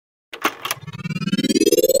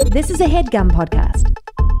This is a HeadGum podcast.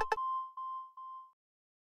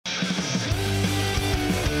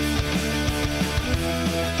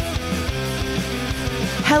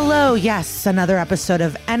 Hello, yes, another episode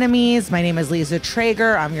of Enemies. My name is Lisa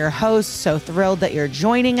Traeger. I'm your host. So thrilled that you're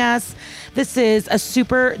joining us. This is a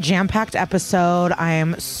super jam-packed episode. I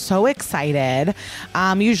am so excited.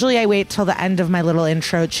 Usually I wait till the end of my little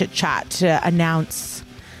intro chit-chat to announce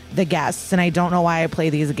the guests, and I don't know why I play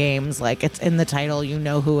these games. Like, it's in the title, you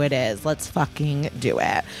know who it is. Let's fucking do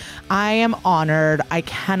it. I am honored. I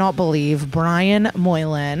cannot believe Brian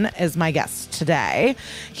Moylan is my guest today.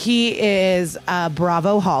 He is a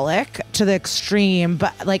Bravo-holic to the extreme,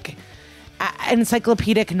 but like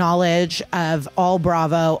encyclopedic knowledge of all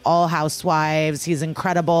Bravo, all Housewives. He's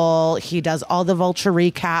incredible. He does all the Vulture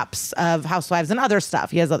recaps of Housewives and other stuff.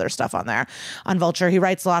 He has other stuff on there on Vulture. He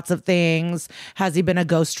writes lots of things. Has he been a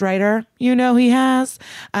ghostwriter? You know he has.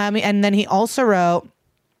 And then he also wrote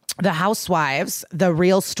The Housewives, the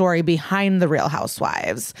real story behind the Real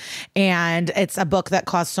Housewives. And it's a book that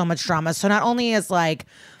caused so much drama. So not only is like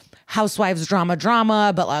Housewives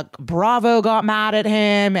drama, but like Bravo got mad at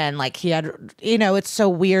him, and like he had, you know, it's so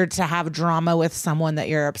weird to have drama with someone that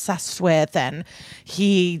you're obsessed with, and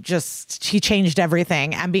he changed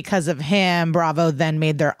everything. And because of him, Bravo then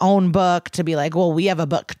made their own book to be like, well, we have a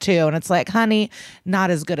book too. And it's like, honey, not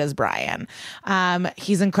as good as Brian.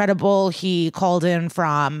 He's incredible. He called in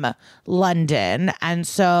from London, and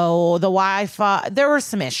so the Wi-Fi, there were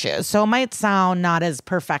some issues, so it might sound not as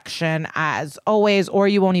perfection as always, or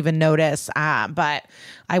you won't even notice, but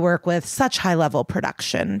I work with such high-level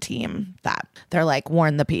production team that they're like,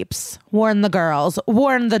 warn the peeps, warn the girls,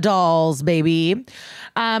 warn the dolls, baby.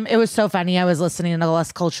 It was so funny. I was listening to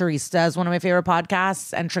Las Culturistas, one of my favorite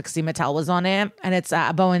podcasts, and Trixie Mattel was on it, and it's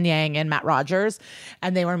Bowen Yang and Matt Rogers,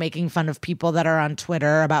 and they were making fun of people that are on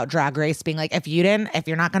Twitter about Drag Race, being like, if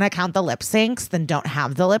you're not going to count the lip syncs, then don't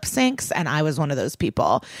have the lip syncs. And I was one of those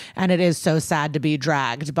people, and it is so sad to be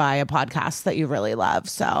dragged by a podcast that you really love.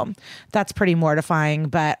 So that's pretty mortifying,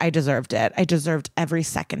 but I deserved it. I deserved every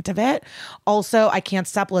second of it. Also, I can't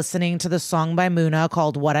stop listening to the song by Muna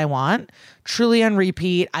called What I Want. Truly on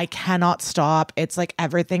repeat. I cannot stop. It's like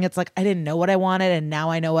everything. It's like I didn't know what I wanted, and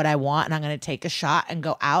now I know what I want, and I'm going to take a shot and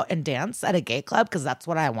go out and dance at a gay club because that's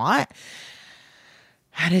what I want.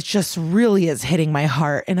 And it just really is hitting my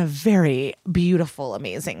heart in a very beautiful,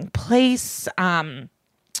 amazing place.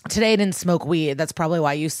 Today I didn't smoke weed. That's probably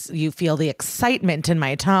why you feel the excitement in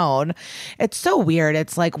my tone. It's so weird.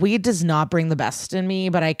 It's like weed does not bring the best in me,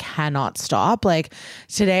 but I cannot stop. Like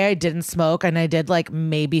today I didn't smoke, and I did like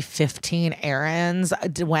maybe 15 errands,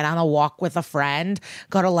 went on a walk with a friend,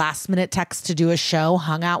 got a last minute text to do a show,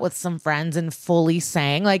 hung out with some friends, and fully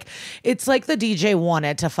sang. Like it's like the DJ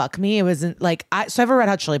wanted to fuck me. It wasn't like, so I have a Red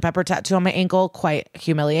Hot Chili Pepper tattoo on my ankle, quite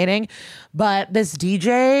humiliating. But this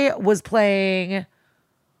DJ was playing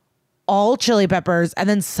all Chili Peppers, and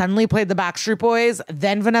then suddenly played the Backstreet Boys,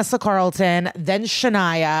 then Vanessa Carlton, then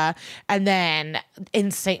Shania, and then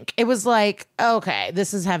NSYNC. It was like, okay,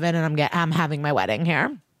 this is heaven, and I'm having my wedding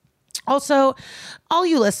here. Also, all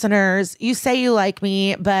you listeners, you say you like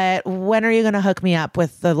me, but when are you going to hook me up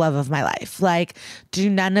with the love of my life? Like, do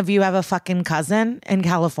none of you have a fucking cousin in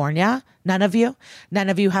California? None of you? None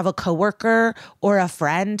of you have a coworker or a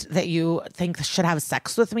friend that you think should have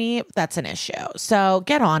sex with me? That's an issue. So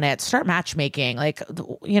get on it. Start matchmaking. Like,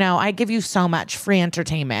 you know, I give you so much free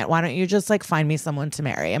entertainment. Why don't you just like find me someone to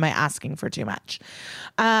marry? Am I asking for too much?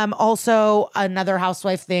 Also, another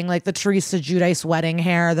housewife thing, like the Teresa Giudice wedding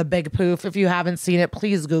hair, the big poof. If you haven't seen it,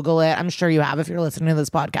 please Google it. I'm sure you have if you're listening to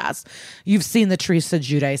this podcast. You've seen the Teresa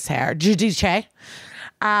Giudice hair. Giudice.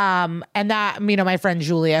 And that, you know, my friend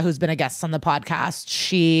Julia, who's been a guest on the podcast,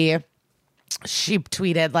 she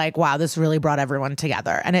tweeted like, wow, this really brought everyone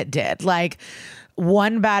together. And it did. Like,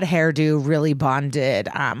 one bad hairdo really bonded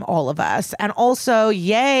all of us. And also,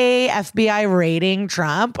 yay, FBI raiding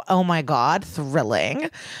Trump. Oh my God,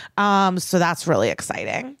 thrilling. So that's really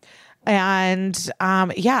exciting. And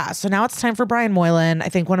yeah, so now it's time for Brian Moylan. I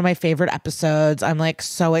think one of my favorite episodes. I'm like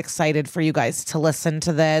so excited for you guys to listen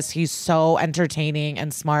to this. He's so entertaining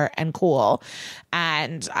and smart and cool.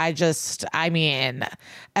 And I mean,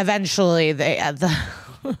 eventually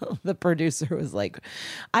the producer was like,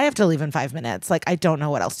 I have to leave in 5 minutes. Like, I don't know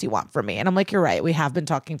what else you want from me. And I'm like, you're right. We have been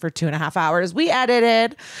talking for 2.5 hours. We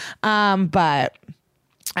edited, but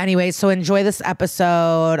Anyway, so enjoy this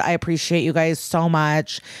episode. I appreciate you guys so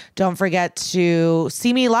much. Don't forget to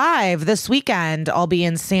see me live this weekend. I'll be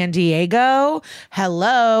in San Diego.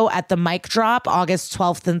 Hello at the Mic Drop, August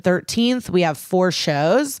 12th and 13th. We have 4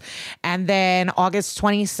 shows. And then August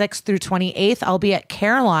 26th through 28th, I'll be at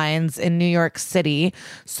Caroline's in New York City.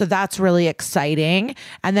 So that's really exciting.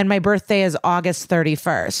 And then my birthday is August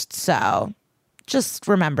 31st. So just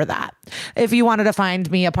remember that. If you wanted to find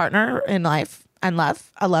me a partner in life, and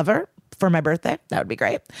love, a lover for my birthday, that would be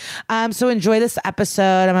great. So enjoy this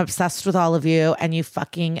episode. I'm obsessed with all of you, and you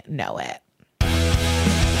fucking know it.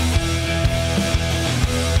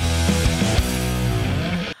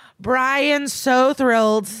 Brian, so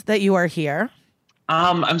thrilled that you are here.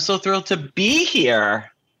 I'm so thrilled to be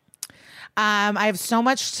here. I have so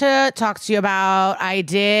much to talk to you about. I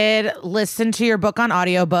did listen to your book on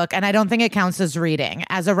audiobook, and I don't think it counts as reading.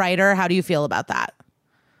 As a writer, how do you feel about that?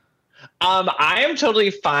 I am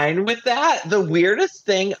totally fine with that. The weirdest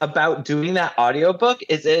thing about doing that audiobook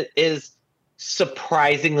is it is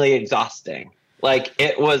surprisingly exhausting. Like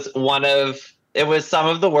it was some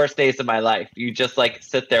of the worst days of my life. You just like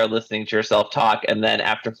sit there listening to yourself talk. And then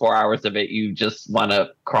after 4 hours of it, you just want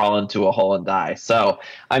to crawl into a hole and die. So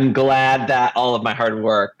I'm glad that all of my hard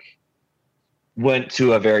work went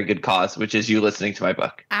to a very good cause, which is you listening to my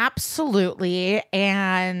book. Absolutely.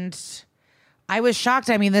 And I was shocked.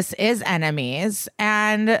 I mean, this is Enemies,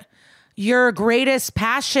 and your greatest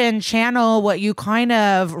passion channel, what you kind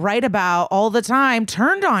of write about all the time,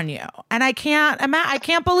 turned on you. And I can't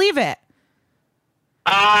believe it.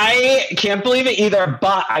 I can't believe it either,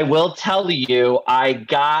 but I will tell you, I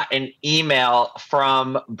got an email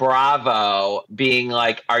from Bravo being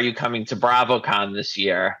like, "Are you coming to BravoCon this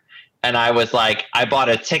year?" And I was like, I bought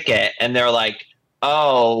a ticket, and they're like,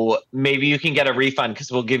 "Oh, maybe you can get a refund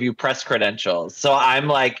because we'll give you press credentials." So I'm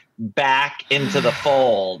like back into the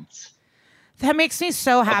fold. That makes me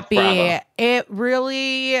so happy. It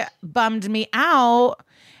really bummed me out,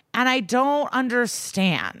 and I don't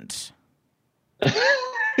understand.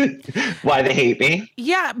 Why they hate me?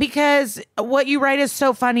 Yeah, because what you write is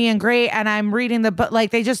so funny and great, and I'm reading the book.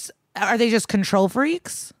 Like, are they just control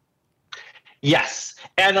freaks? Yes.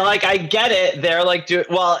 And like, I get it. They're like,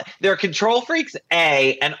 they're control freaks,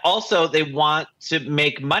 and also they want to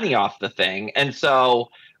make money off the thing. And so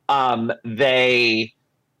I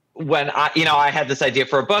had this idea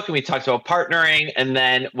for a book and we talked about partnering. And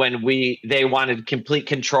then when they wanted complete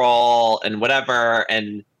control and whatever,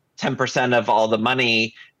 and 10% of all the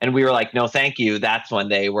money. And we were like, no, thank you. That's when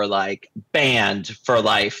they were like banned for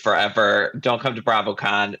life, forever. Don't come to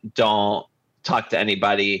BravoCon. Don't talk to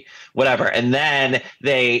anybody, whatever. And then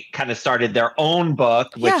they kind of started their own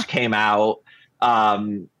book, which came out.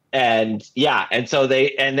 And so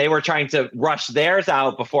they were trying to rush theirs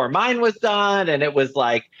out before mine was done. And it was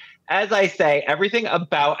like, as I say, everything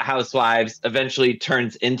about Housewives eventually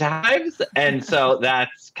turns into Hives. And so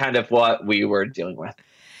that's kind of what we were dealing with.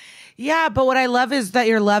 Yeah, but what I love is that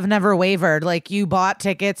your love never wavered. Like, you bought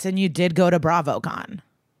tickets and you did go to BravoCon.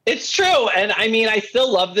 It's true. And I mean, I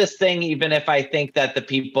still love this thing, even if I think that the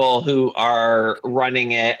people who are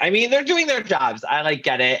running it, I mean, they're doing their jobs. I like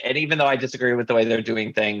get it. And even though I disagree with the way they're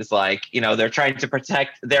doing things, like, they're trying to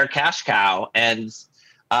protect their cash cow. And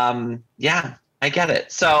I get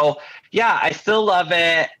it. So, yeah, I still love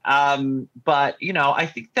it. But, I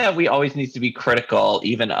think that we always need to be critical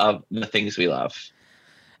even of the things we love.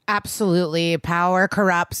 Absolutely. Power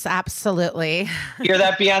corrupts. Absolutely. Hear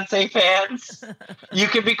that, Beyonce fans? You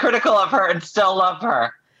can be critical of her and still love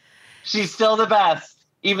her. She's still the best,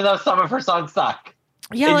 even though some of her songs suck.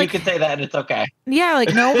 Yeah, and you can say that and it's okay. Yeah,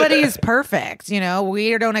 like nobody's perfect.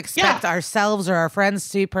 We don't expect ourselves or our friends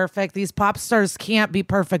to be perfect. These pop stars can't be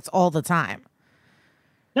perfect all the time.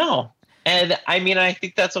 No. And I mean, I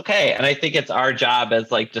think that's okay. And I think it's our job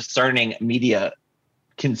as like discerning media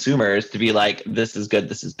consumers to be like, this is good,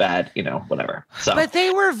 this is bad, whatever. So, but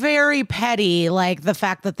they were very petty, like the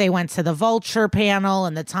fact that they went to the Vulture panel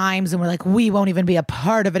and the Times and were like, we won't even be a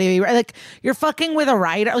part of it. Like, you're fucking with a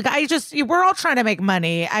writer. Like, we're all trying to make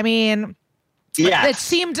money. I mean, it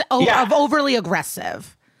seemed overly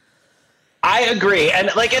aggressive. I agree.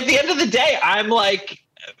 And like, at the end of the day, I'm like,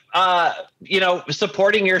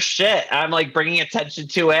 supporting your shit. I'm like bringing attention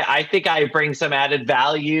to it. I think I bring some added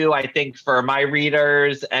value, I think, for my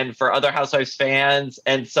readers and for other Housewives fans.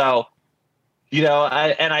 And so,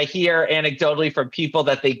 I hear anecdotally from people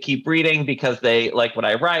that they keep reading because they like what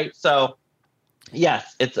I write. So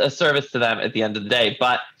yes, it's a service to them at the end of the day.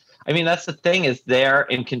 But I mean, that's the thing, is they're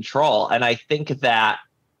in control. And I think that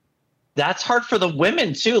that's hard for the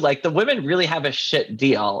women too. Like the women really have a shit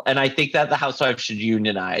deal. And I think that the housewives should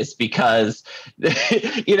unionize because,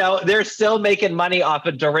 they're still making money off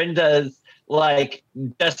of Dorinda's, like,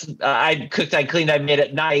 just I cooked, I cleaned, I made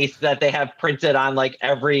it nice that they have printed on like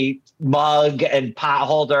every mug and pot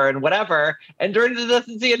holder and whatever. And Dorinda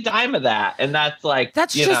doesn't see a dime of that. And that's like,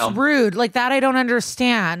 that's just rude. Like that, I don't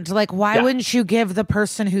understand. Like, why wouldn't you give the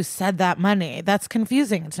person who said that money? That's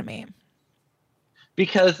confusing to me.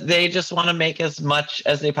 Because they just want to make as much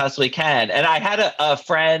as they possibly can. And I had a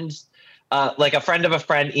friend, like a friend of a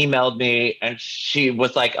friend emailed me and she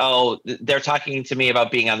was like, oh, they're talking to me about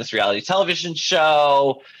being on this reality television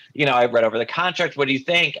show. I read over the contract. What do you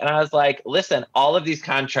think? And I was like, listen, all of these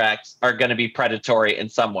contracts are going to be predatory in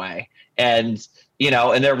some way. And,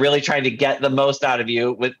 and they're really trying to get the most out of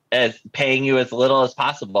you with as paying you as little as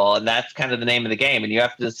possible. And that's kind of the name of the game. And you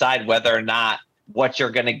have to decide whether or not what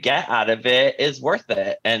you're going to get out of it is worth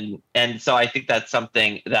it. And so I think that's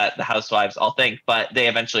something that the housewives all think, but they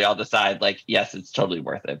eventually all decide like, yes, it's totally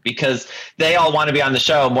worth it because they all want to be on the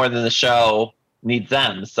show more than the show needs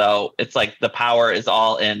them. So it's like the power is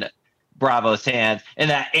all in Bravo's hands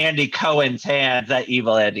and that Andy Cohen's hands, that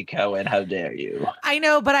evil Andy Cohen. How dare you? I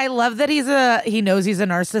know, but I love that he knows he's a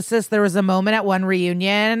narcissist. There was a moment at one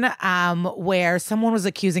reunion where someone was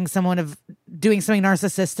accusing someone of doing something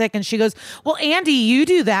narcissistic and she goes, well, Andy, you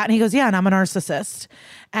do that. And he goes, yeah, and I'm a narcissist.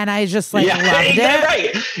 And I just loved it.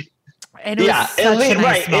 Right. And it was such a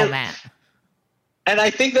nice moment. And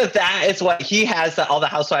I think that is what he has that all the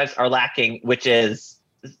housewives are lacking, which is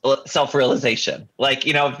self-realization. Like,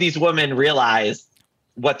 if these women realized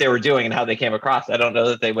what they were doing and how they came across, I don't know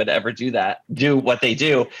that they would ever do what they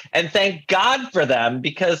do. And thank God for them,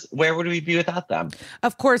 because where would we be without them?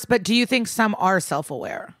 Of course. But do you think some are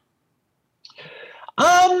self-aware?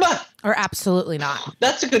 Or absolutely not?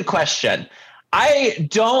 That's a good question. I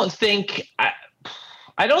don't think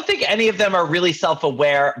any of them are really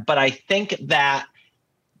self-aware, but I think that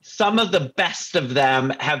some of the best of them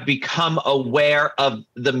have become aware of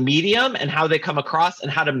the medium and how they come across and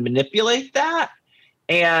how to manipulate that.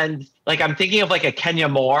 And like, I'm thinking of like a Kenya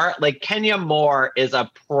Moore. Like Kenya Moore is a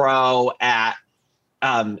pro at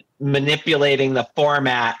manipulating the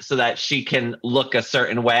format so that she can look a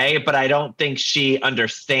certain way, but I don't think she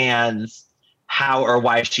understands how or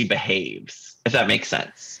why she behaves, if that makes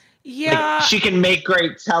sense. Yeah. Like, she can make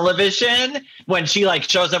great television when she like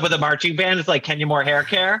shows up with a marching band. It's like Kenya Moore hair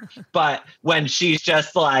care. But when she's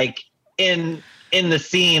just like in the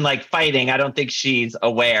scene, like fighting, I don't think she's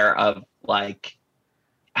aware of like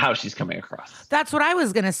how she's coming across. That's what I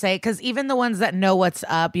was going to say. Because even the ones that know what's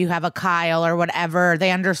up, you have a Kyle or whatever, they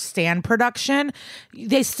understand production.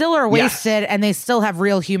 They still are wasted and they still have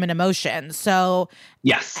real human emotions. So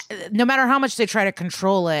yes, no matter how much they try to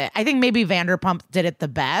control it, I think maybe Vanderpump did it the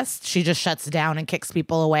best. She just shuts down and kicks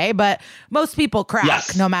people away. But most people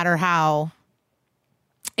crack no matter how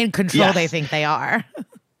in control they think they are.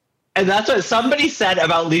 And that's what somebody said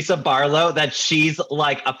about Lisa Barlow, that she's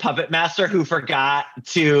like a puppet master she's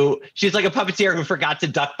like a puppeteer who forgot to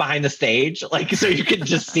duck behind the stage. Like, so you can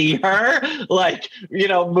just see her like,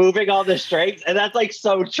 moving all the strings. And that's like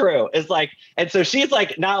so true. It's like, and so she's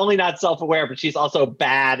like, not only not self-aware, but she's also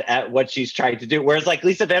bad at what she's trying to do. Whereas like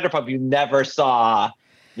Lisa Vanderpump, you never saw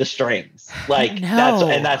the strings. Like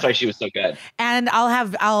that's why she was so good. And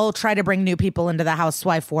I'll try to bring new people into the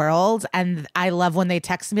housewife world. And I love when they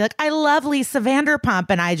text me like, I love Lisa Vanderpump.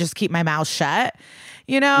 And I just keep my mouth shut,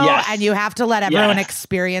 and you have to let everyone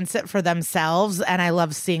experience it for themselves. And I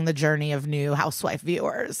love seeing the journey of new housewife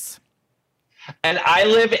viewers. And I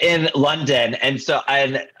live in London. And so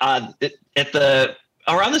around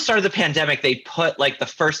the start of the pandemic, they put like the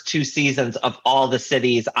first 2 seasons of all the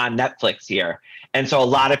cities on Netflix here. And so a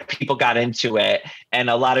lot of people got into it and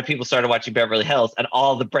a lot of people started watching Beverly Hills and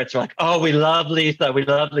all the Brits were like, oh, we love Lisa.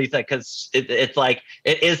 Because it's like,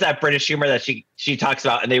 it is that British humor that she talks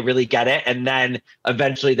about and they really get it. And then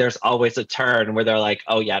eventually there's always a turn where they're like,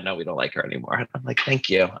 oh yeah, no, we don't like her anymore. And I'm like, thank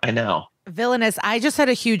you. I know. Villainous. I just had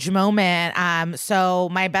a huge moment. So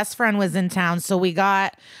my best friend was in town. So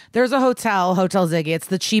there's a Hotel Ziggy. It's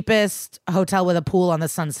the cheapest hotel with a pool on the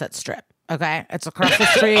Sunset Strip. Okay. It's across the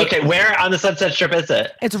street. Okay. Where on the Sunset Strip is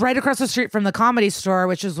it? It's right across the street from the Comedy Store,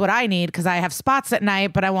 which is what I need because I have spots at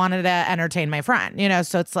night, but I wanted to entertain my friend,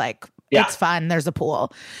 so it's like, it's fun. There's a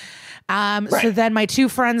pool. So then my 2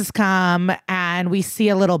 friends come and we see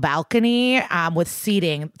a little balcony with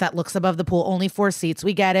seating that looks above the pool, only 4 seats.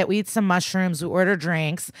 We get it. We eat some mushrooms. We order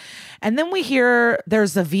drinks. And then we hear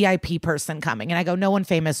there's a VIP person coming. And I go, no one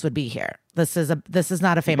famous would be here. This is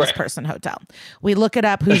not a famous person hotel. We look it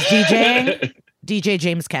up who's DJing. DJ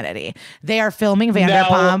James Kennedy. They are filming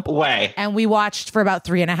Vanderpump. No way. And we watched for about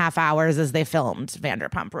 3.5 hours as they filmed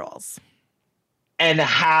Vanderpump Rules. And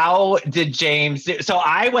how did James do? So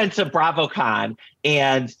I went to BravoCon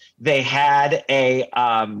and they had a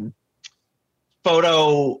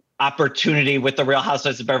photo opportunity with the Real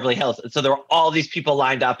Housewives of Beverly Hills. And so there were all these people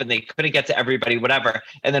lined up and they couldn't get to everybody, whatever.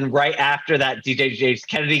 And then right after that, DJ James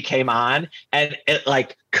Kennedy came on and it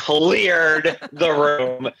like cleared the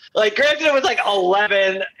room. Like granted, it was like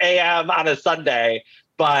 11 a.m. on a Sunday,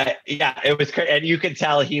 but yeah, it was crazy. And you could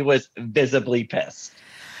tell he was visibly pissed.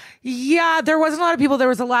 Yeah, there wasn't a lot of people. There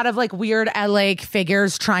was a lot of like weird LA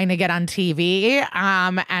figures trying to get on TV.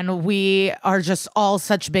 And we are just all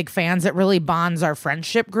such big fans. It really bonds our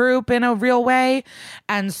friendship group in a real way.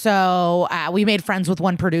 And so we made friends with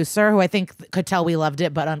one producer who I think could tell we loved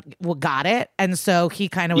it, but got it. And so he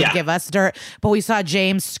kind of would give us dirt. But we saw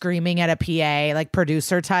James screaming at a PA, like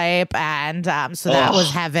producer type. And so that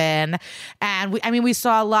was heaven. And we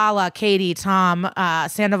saw Lala, Katie, Tom,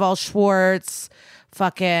 Sandoval Schwartz,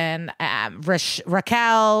 fucking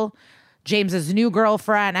Raquel, James's new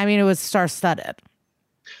girlfriend. I mean, it was star-studded.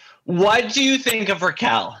 What do you think of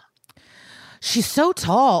Raquel? She's so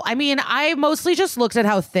tall. I mean, I mostly just looked at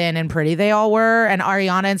how thin and pretty they all were, and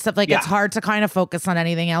Ariana and stuff. Like, it's hard to kind of focus on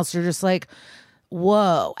anything else. You're just like,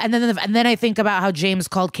 whoa. And then I think about how James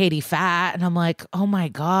called Katie fat, and I'm like, oh my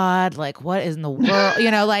God, like what in the world?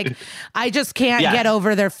 Like I just can't get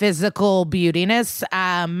over their physical beautiness.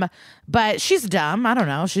 But she's dumb. I don't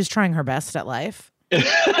know. She's trying her best at life.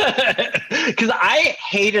 Because I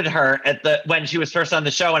hated her when she was first on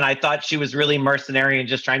the show, and I thought she was really mercenary and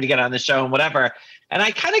just trying to get on the show and whatever. And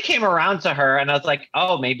I kind of came around to her, and I was like,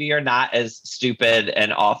 oh, maybe you're not as stupid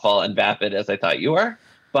and awful and vapid as I thought you were.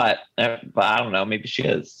 But I don't know. Maybe she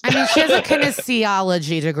is. I mean, she has a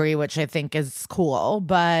kinesiology degree, which I think is cool.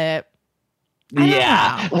 But I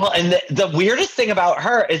don't know. Well, and the weirdest thing about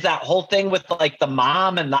her is that whole thing with like the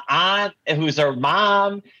mom and the aunt, who's her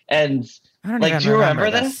mom, and like, do you remember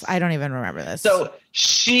this? I don't even remember this. So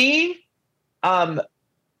she,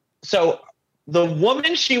 so the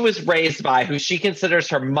woman she was raised by, who she considers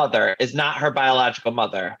her mother, is not her biological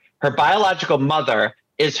mother. Her biological mother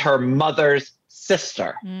is her mother's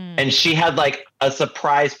sister. And she had like a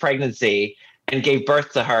surprise pregnancy and gave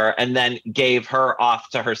birth to her and then gave her off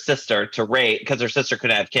to her sister to raise, because her sister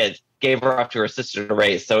couldn't have kids, gave her off to her sister to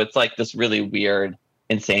raise. So it's like this really weird,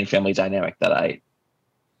 insane family dynamic that I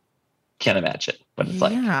can't imagine what it's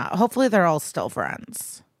like. Yeah, hopefully they're all still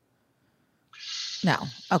friends. No.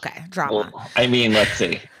 Okay, drama. Well, I mean, let's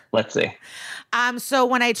see. So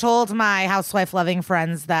when I told my housewife loving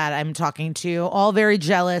friends that I'm talking to, all very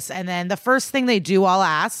jealous. And then the first thing they do all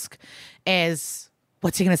ask is,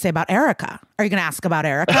 what's he going to say about Erica? Are you going to ask about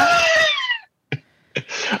Erica?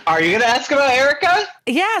 Are you going to ask about Erica?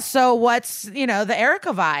 Yeah. So what's, the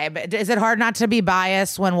Erica vibe? Is it hard not to be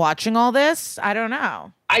biased when watching all this? I don't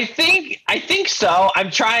know. I think so. I'm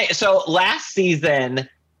trying. So last season,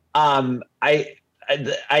 I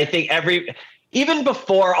think even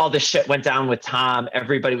before all this shit went down with Tom,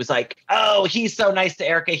 everybody was like, oh, he's so nice to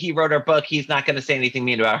Erica. He wrote her book. He's not going to say anything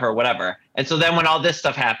mean about her, whatever. And so then when all this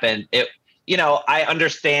stuff happened, I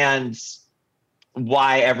understand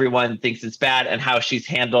why everyone thinks it's bad and how she's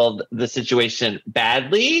handled the situation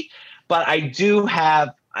badly. But I do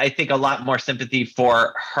have, I think, a lot more sympathy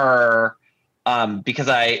for her because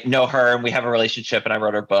I know her and we have a relationship and I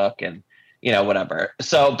wrote her book and, whatever.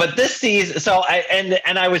 So, but this season,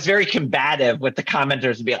 I was very combative with the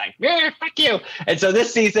commenters and be like, yeah, fuck you. And so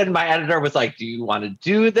this season, my editor was like, do you want to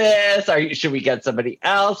do this? Should we get somebody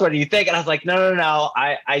else? What do you think? And I was like, no.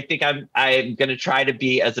 I think I'm going to try to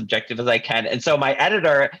be as objective as I can. And so my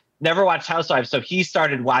editor never watched Housewives. So he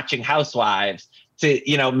started watching Housewives to,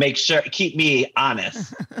 keep me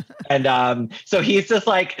honest. And so he's this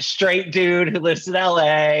like straight dude who lives in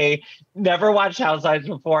LA, never watched Housewives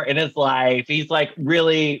before in his life. He's like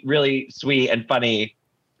really, really sweet and funny.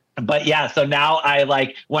 But yeah, so now I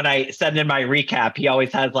like when I send in my recap, he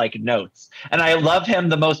always has like notes. And I love him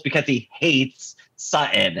the most because he hates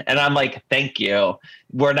Sutton. And I'm like, thank you.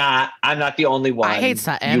 I'm not the only one. I hate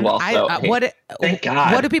Sutton. You also thank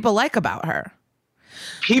God. What do people like about her?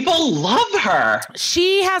 People love her.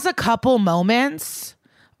 She has a couple moments,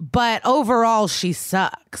 but overall she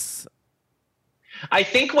sucks. I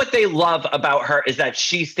think what they love about her is that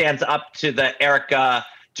she stands up to the Erica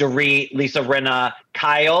Dorit, Lisa Rinna,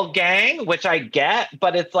 Kyle gang, which I get,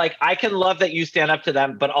 but it's like, I can love that you stand up to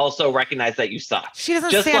them, but also recognize that you suck. She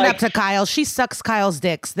doesn't stand up to Kyle. She sucks Kyle's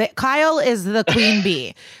dicks. Kyle is the queen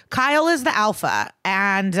bee. Kyle is the alpha,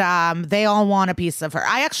 and they all want a piece of her.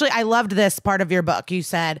 I loved this part of your book. You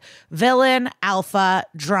said villain, alpha,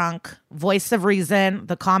 drunk, voice of reason,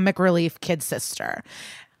 the comic relief, kid sister.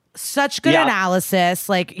 Such good analysis.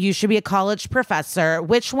 Like, you should be a college professor.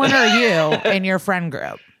 Which one are you in your friend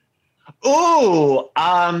group? Ooh,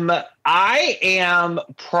 I am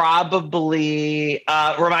probably,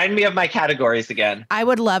 remind me of my categories again. I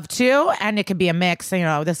would love to, and it could be a mix. You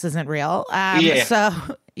know, this isn't real. So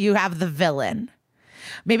you have the villain.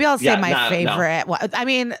 Maybe I'll say my favorite. No. Well, I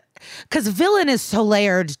mean, because villain is so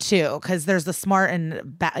layered too, because there's the smart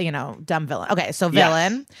and, dumb villain. Okay, so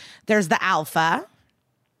villain. Yes. There's the alpha.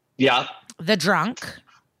 Yeah. The drunk.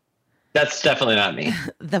 That's definitely not me.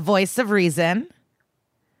 The voice of reason.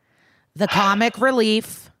 The comic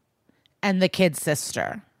relief. And the kid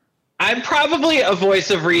sister. I'm probably a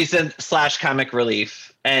voice of reason / comic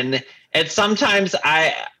relief. And sometimes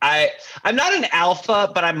I'm not an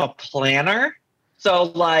alpha, but I'm a planner. So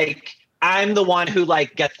like, I'm the one who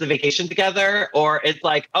like gets the vacation together, or it's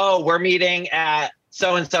like, oh, we're meeting at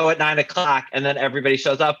so-and-so at 9:00, and then everybody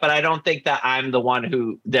shows up. But I don't think that I'm the one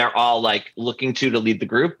who they're all like looking to lead the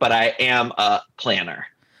group, but I am a planner.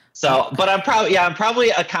 So, but I'm probably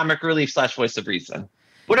a comic relief / voice of reason.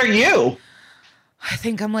 What are you? I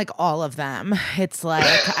think I'm like all of them. It's like,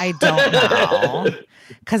 I don't know.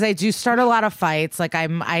 Because I do start a lot of fights. Like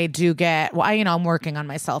I'm working on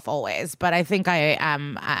myself always, but I think I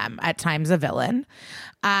am at times a villain.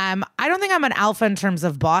 I don't think I'm an alpha in terms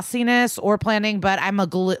of bossiness or planning, but I'm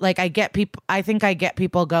I get people. I think I get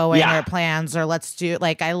people going or plans, or let's do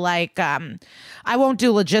I won't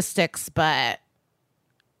do logistics, but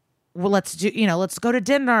let's go to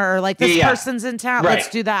dinner, or like this person's in town. Right. Let's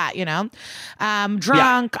do that,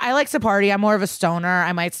 drunk. I like to party. I'm more of a stoner.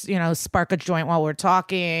 I might, spark a joint while we're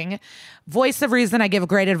talking. Voice of reason. I give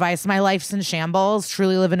great advice. My life's in shambles.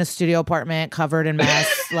 Truly live in a studio apartment covered in mess.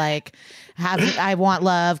 I want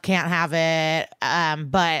love, can't have it.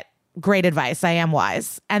 But great advice. I am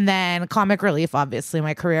wise. And then comic relief, obviously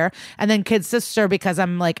my career. And then kid sister, because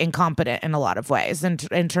I'm like incompetent in a lot of ways in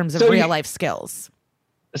terms of real life skills.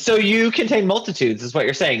 So you contain multitudes, is what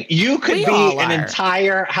you're saying. You could be an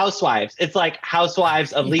entire Housewives. It's like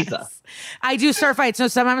Housewives of Lisa. I do start fights. So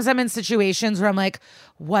sometimes I'm in situations where I'm like,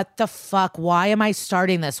 what the fuck? Why am I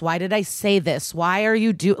starting this? Why did I say this? Why are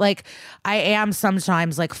you I am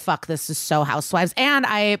sometimes like, fuck, this is so Housewives. And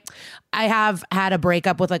I have had a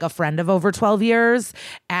breakup with like a friend of over 12 years.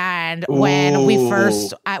 And when we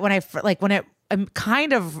first, when it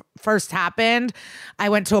kind of first happened, I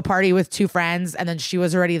went to a party with two friends, and then she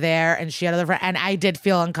was already there, and she had other friends, and I did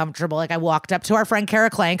feel uncomfortable. Like I walked up to our friend Kara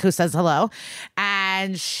Clank, who says hello,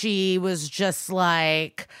 and she was just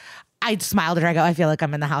like, I smiled at her. I go, I feel like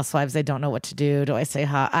I'm in the Housewives. I don't know what to do. Do I say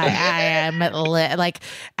hi? I am lit.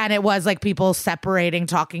 And it was like people separating,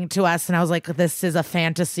 talking to us, and I was like, this is a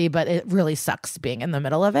fantasy, but it really sucks being in the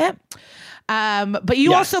middle of it. But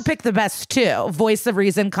you also pick the best too. Voice of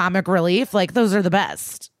reason, comic relief. Like those are the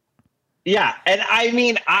best. Yeah. And I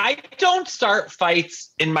mean, I don't start fights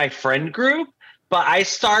in my friend group, but I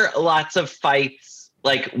start lots of fights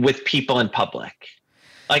like with people in public.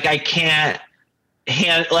 Like I can't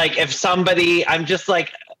if somebody, I'm just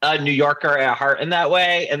like a New Yorker at heart in that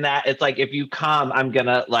way. And that it's like, if you come, I'm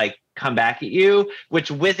gonna come back at you, which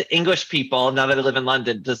with English people, now that I live in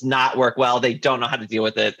London, does not work well. They don't know how to deal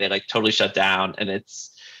with it. They totally shut down, and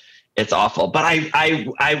it's awful. But I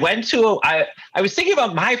was thinking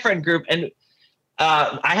about my friend group, and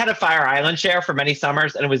I had a Fire Island share for many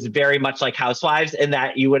summers, and it was very much like Housewives in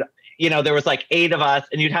that you would, there was 8 of us,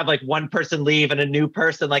 and you'd have one person leave and a new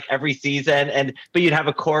person every season, but you'd have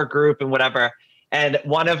a core group and whatever. And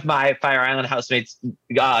one of my Fire Island housemates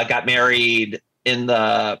got married in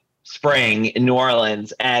the spring in New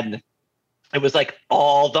Orleans, and it was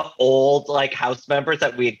all the old house members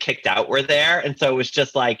that we had kicked out were there, and so it was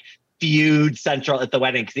just feud central at the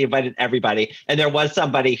wedding because he invited everybody. And there was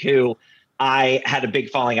somebody who I had a big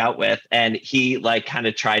falling out with, and he kind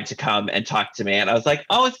of tried to come and talk to me, and I was like,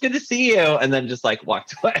 oh, it's good to see you, and then just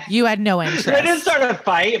walked away. You had no interest. I didn't start a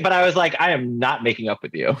fight, but I was like, I am not making up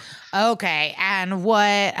with you. Okay. And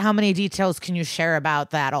how many details can you share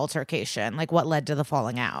about that altercation? What led to the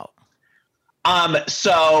falling out?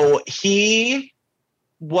 So he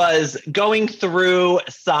was going through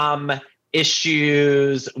some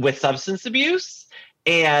issues with substance abuse,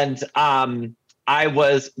 and I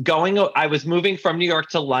was moving from New York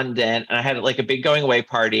to London, and I had a big going away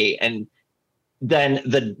party, and then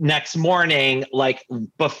the next morning, like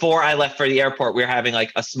before I left for the airport, we were having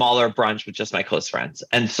like a smaller brunch with just my close friends.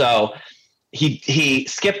 And so he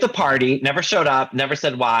skipped the party, never showed up, never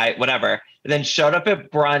said why, whatever. And then showed up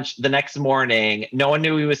at brunch the next morning. No one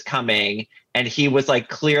knew he was coming. And he was like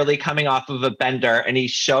clearly coming off of a bender. And he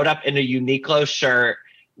showed up in a Uniqlo shirt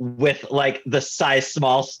with like the size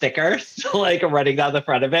small stickers like running down the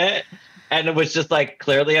front of it. And it was just like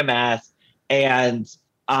clearly a mess. And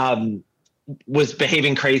was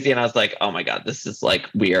behaving crazy. And I was like, oh my God, this is like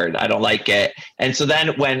weird. I don't like it. And so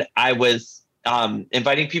then when I was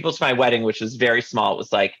inviting people to my wedding, which was very small, it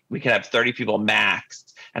was like we could have 30 people max.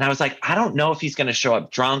 And I was like, I don't know if he's going to show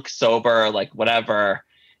up drunk, sober, like whatever.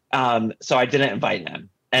 So I didn't invite him.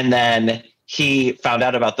 And then he found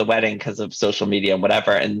out about the wedding because of social media and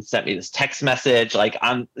whatever, and sent me this text message like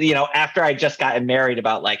after I just gotten married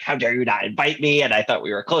about like, how dare you not invite me? And I thought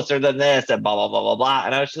we were closer than this and blah, blah, blah, blah, blah.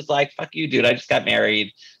 And I was just like, fuck you, dude. I just got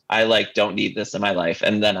married. I like don't need this in my life.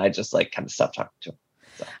 And then I just like kind of stopped talking to him.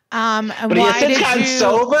 So. But he has since gotten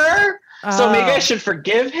sober. So maybe I should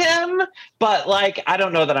forgive him. But like, I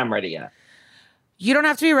don't know that I'm ready yet. You don't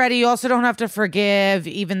have to be ready. You also don't have to forgive,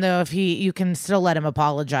 even though you can still let him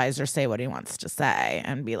apologize or say what he wants to say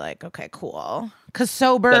and be like, okay, cool. Because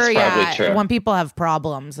sober, true. When people have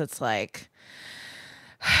problems, it's like,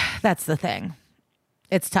 that's the thing.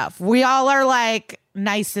 It's tough. We all are like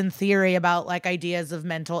nice in theory about like ideas of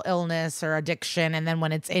mental illness or addiction. And then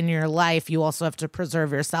when it's in your life, you also have to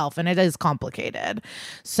preserve yourself. And it is complicated.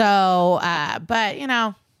 So, but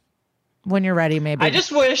when you're ready, maybe. I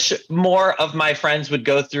just wish more of my friends would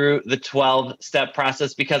go through the 12-step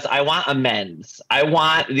process because I want amends. I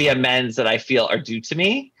want the amends that I feel are due to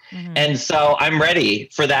me. Mm-hmm. And so I'm ready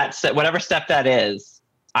for that, whatever step that is.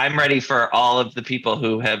 I'm ready for all of the people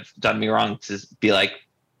who have done me wrong to be like,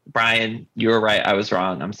 Brian, you were right. I was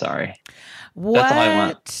wrong. I'm sorry. That's all I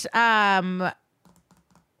want.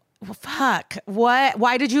 Fuck.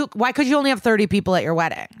 Why could you only have 30 people at your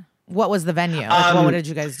wedding? What was the venue? Like, what did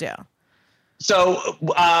you guys do? So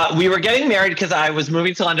we were getting married because I was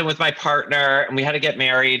moving to London with my partner and we had to get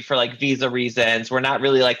married for like visa reasons. We're not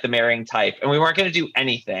really like the marrying type and we weren't going to do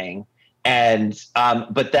anything. And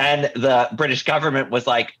but then the British government was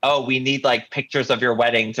like, oh, we need like pictures of your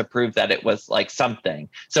wedding to prove that it was like something.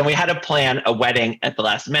 So we had to plan a wedding at the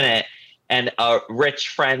last minute. And a rich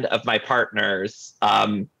friend of my partner's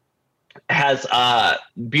has a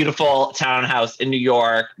beautiful townhouse in New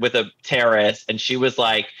York with a terrace. And she was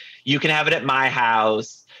like, you can have it at my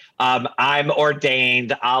house. I'm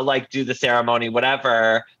ordained. I'll like do the ceremony,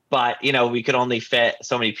 whatever. But, we could only fit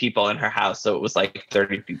so many people in her house. So it was like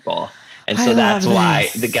 30 people. And so that's why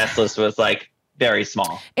the guest list was like very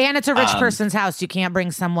small. And it's a rich person's house. You can't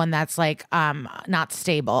bring someone that's like not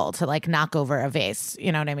stable to like knock over a vase.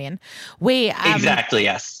 You know what I mean? Wait. Exactly,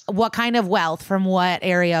 yes. What kind of wealth, from what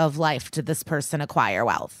area of life did this person acquire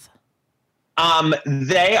wealth?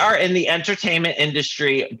 They are in the entertainment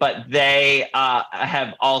industry, but they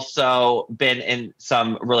have also been in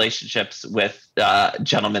some relationships with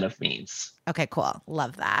gentlemen of means. Okay, cool.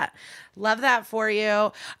 Love that. Love that for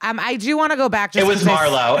you. I do want to go back. It was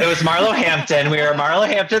Marlo. It was Marlo Hampton. We were at Marlo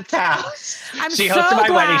Hampton's house. She hosted my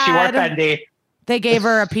wedding. She wore Fendi. They gave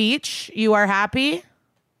her a peach. You are happy?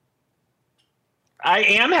 I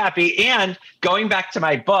am happy. And going back to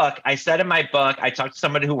my book, I said in my book, I talked to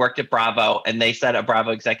somebody who worked at Bravo, and they said a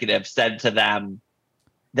Bravo executive said to them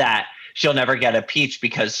that she'll never get a peach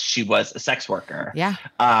because she was a sex worker. Yeah.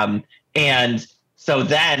 And so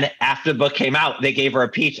then after the book came out, they gave her a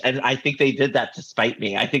peach. And I think they did that to spite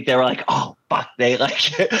me. I think they were like, oh, fuck, we're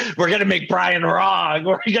going to make Brian wrong.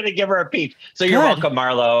 We're going to give her a peach. So you're welcome,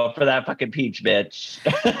 Marlo, for that fucking peach, bitch.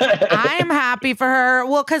 I'm happy for her.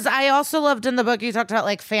 Well, because I also loved in the book, you talked about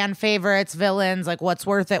like fan favorites, villains, like what's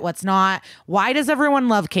worth it, what's not. Why does everyone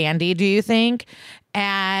love Candy, do you think?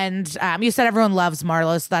 And you said everyone loves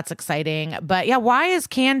Marlo, so that's exciting. But yeah, why is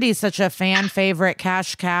Candy such a fan favorite,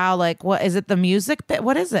 cash cow? Like, what is it, the music bit?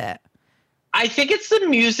 What is it? I think it's the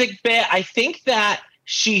music bit. I think that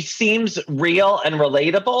she seems real and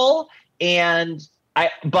relatable,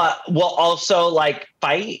 but will also like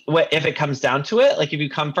fight if it comes down to it. Like if you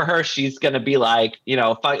come for her, she's going to be like,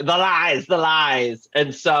 fight the lies.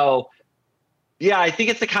 And so, yeah, I think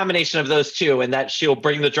it's a combination of those two, and that she'll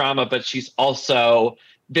bring the drama, but she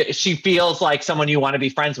feels like someone you want to be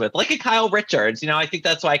friends with, like a Kyle Richards. I think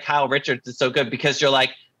that's why Kyle Richards is so good, because you're like,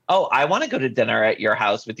 oh, I want to go to dinner at your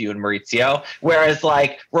house with you and Maurizio. Whereas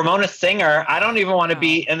like Ramona Singer, I don't even want to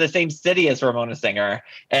be in the same city as Ramona Singer.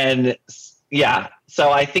 And yeah, so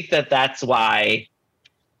I think that's why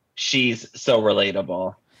she's so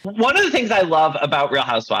relatable. One of the things I love about Real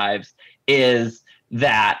Housewives is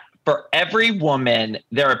that for every woman,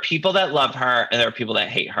 there are people that love her and there are people that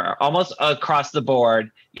hate her almost across the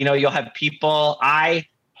board. You know, you'll have people. I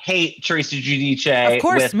hate Teresa Giudice. Of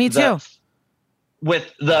course, me too.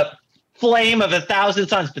 With the flame of 1,000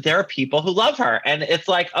 suns, but there are people who love her. And it's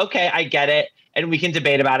like, okay, I get it. And we can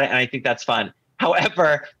debate about it. And I think that's fun.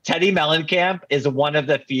 However, Teddy Mellencamp is one of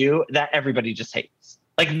the few that everybody just hates.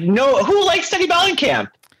 Like, no, who likes Teddy Mellencamp?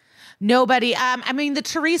 Nobody. I mean, the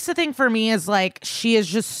Teresa thing for me is like, she is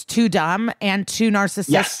just too dumb and too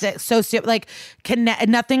narcissistic. Yes. Like,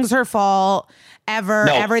 nothing's her fault. Ever.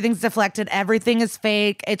 No. Everything's deflected. Everything is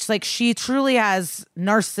fake. It's like she truly has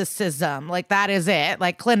narcissism. Like that is it.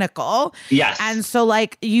 Like clinical. Yes. And so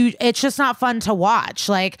like it's just not fun to watch.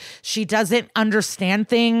 Like she doesn't understand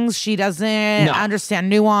things. She doesn't understand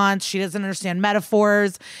nuance. She doesn't understand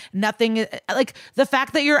metaphors. Nothing. Like the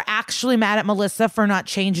fact that you're actually mad at Melissa for not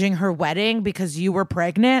changing her wedding because you were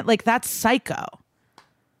pregnant. Like that's psycho.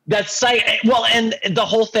 That's well, and the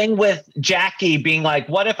whole thing with Jackie being like,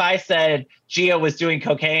 what if I said Gia was doing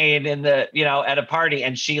cocaine in the, at a party,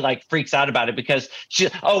 and she like freaks out about it because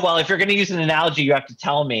if you're going to use an analogy, you have to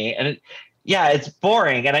tell me. And it's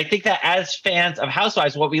boring. And I think that as fans of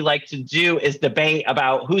Housewives, what we like to do is debate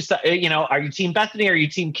about who's, are you team Bethany or are you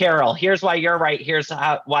team Carol? Here's why you're right. Here's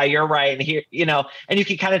why you're right. And here, and you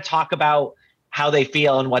can kind of talk about how they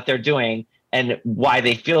feel and what they're doing and why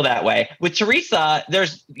they feel that way. With Teresa,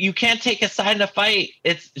 you can't take a side in a fight.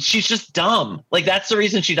 She's just dumb. Like that's the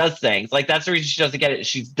reason she does things. Like that's the reason she doesn't get it.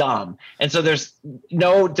 She's dumb. And so there's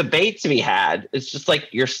no debate to be had. It's just like,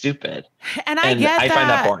 you're stupid. And I find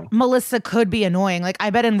that boring. Melissa could be annoying. Like I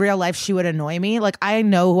bet in real life she would annoy me. Like I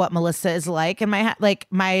know what Melissa is like in my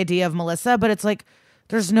idea of Melissa, but it's like,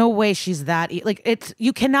 there's no way she's that.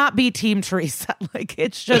 You cannot be Team Teresa. Like,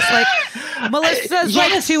 it's just like Melissa's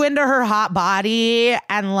like too into her hot body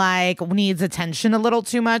and like needs attention a little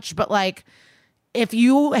too much. But like, if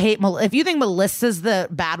you think Melissa's the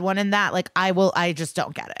bad one in that, like I just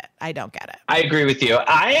don't get it. I don't get it. I agree with you.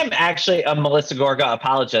 I am actually a Melissa Gorga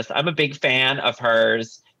apologist. I'm a big fan of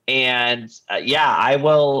hers. And I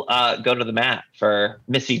will go to the mat for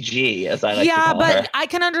Missy G, as I like to call her. Yeah, but I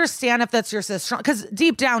can understand if that's your sister, because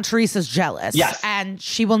deep down, Teresa's jealous. Yes. And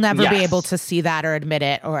she will never be able to see that or admit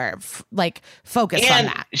it or focus on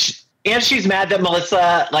that. And she's mad that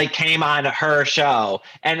Melissa came on her show.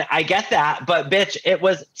 And I get that, but bitch, it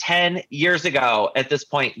was 10 years ago at this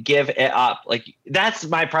point. Give it up. Like that's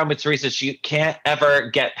my problem with Teresa. She can't ever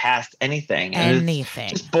get past anything. It's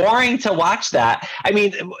just boring to watch that. I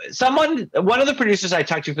mean, one of the producers I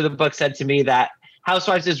talked to for the book said to me that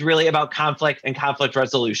Housewives is really about conflict and conflict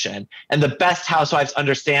resolution. And the best housewives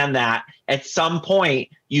understand that at some point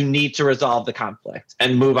you need to resolve the conflict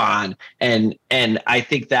and move on. And I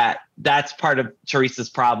think that that's part of Teresa's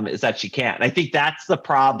problem is that she can't. And I think that's the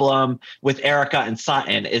problem with Erica and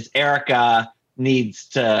Sutton is Erica needs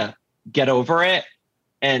to get over it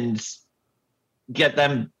and get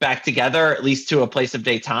them back together, at least to a place of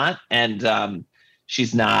détente. And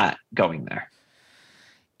she's not going there.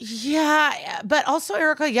 Yeah, but also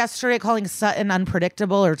Erica yesterday calling Sutton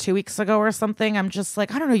unpredictable or 2 weeks ago or something. I'm just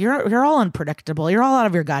like, I don't know. You're all unpredictable. You're all out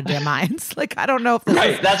of your goddamn minds. Like, I don't know if this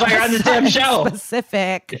is that's why you're on the damn show.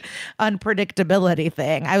 Specific unpredictability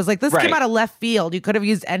thing. I was like, this came out of left field. You could have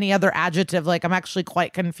used any other adjective. Like, I'm actually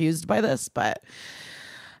quite confused by this, but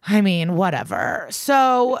I mean, whatever.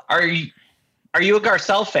 So, are you a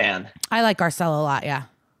Garcelle fan? I like Garcelle a lot. Yeah.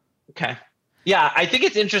 Okay. Yeah, I think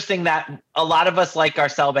it's interesting that a lot of us like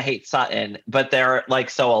Garcelle but hate Sutton, but they're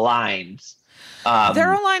so aligned.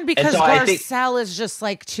 They're aligned because Garcelle is just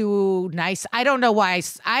too nice. I don't know why.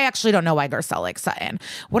 I actually don't know why Garcelle likes Sutton.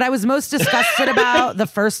 What I was most disgusted about the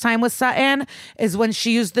first time with Sutton is when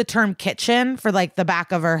she used the term kitchen for the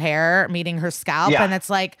back of her hair, meeting her scalp. Yeah. And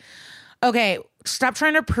it's like, okay, stop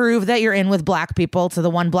trying to prove that you're in with black people to the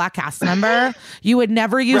one black cast member. You would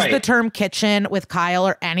never use the term kitchen with Kyle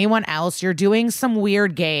or anyone else. You're doing some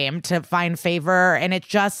weird game to find favor. And it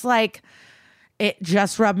just it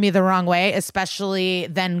just rubbed me the wrong way, especially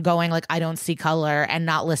then going I don't see color and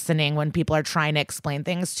not listening when people are trying to explain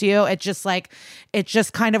things to you. It just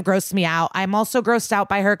kind of grossed me out. I'm also grossed out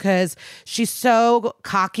by her because she's so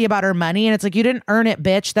cocky about her money. And it's you didn't earn it,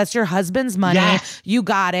 bitch. That's your husband's money. Yes. You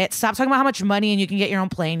got it. Stop talking about how much money and you can get your own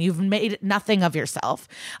plane. You've made nothing of yourself.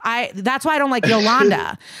 That's why I don't like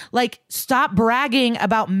Yolanda. Stop bragging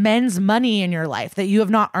about men's money in your life that you have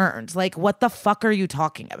not earned. What the fuck are you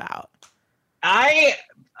talking about? I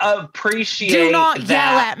appreciate do not that.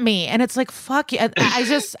 Yell at me. And it's fuck you.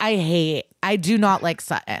 I do not like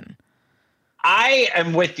Sutton. I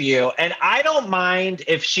am with you, and I don't mind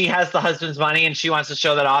if she has the husband's money and she wants to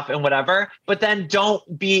show that off and whatever, but then don't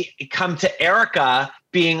come to Erica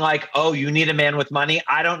being like, oh, you need a man with money.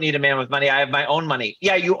 I don't need a man with money. I have my own money.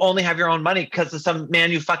 Yeah, you only have your own money because of some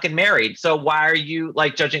man you fucking married. So why are you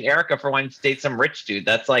like judging Erica for wanting to date some rich dude?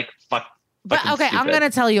 That's like, fuck. But okay, stupid. I'm gonna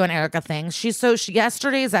tell you an Erica thing.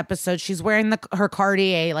 Yesterday's episode, she's wearing her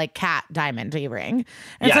Cartier like cat diamond earring.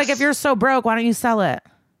 And it's like, if you're so broke, why don't you sell it?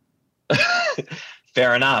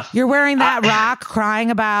 Fair enough. You're wearing that rock,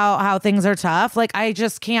 crying about how things are tough. Like, I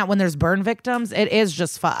just can't. When there's burn victims, it is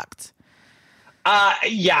just fucked.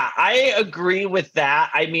 Yeah, I agree with that.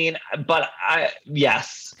 I mean,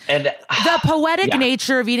 yes. And the poetic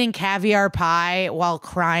nature of eating caviar pie while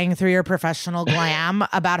crying through your professional glam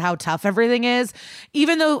about how tough everything is,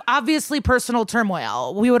 even though obviously personal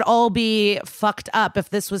turmoil, we would all be fucked up if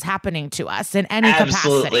this was happening to us in any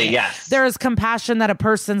capacity. Yes. There is compassion that a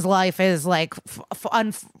person's life is like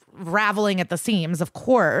unraveling at the seams, of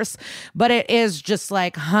course, but it is just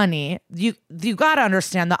like, honey, you got to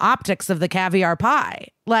understand the optics of the caviar pie.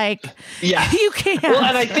 Like, you can't. Well,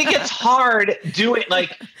 and I think it's hard doing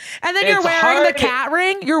like. And then you're wearing the cat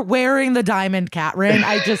ring. You're wearing the diamond cat ring.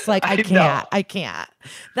 I just like, I can't. I can't.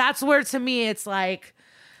 That's where to me it's like,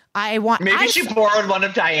 Maybe she borrowed one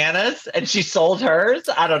of Diana's and she sold hers.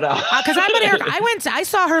 I don't know. Because I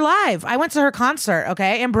saw her live. I went to her concert,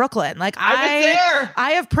 okay, in Brooklyn. Like I was there.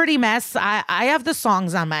 I have Pretty Mess. I have the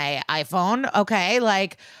songs on my iPhone, okay?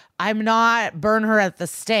 Like, I'm not burn her at the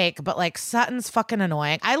stake, but like Sutton's fucking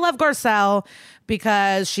annoying. I love Garcelle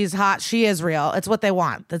because she's hot. She is real. It's what they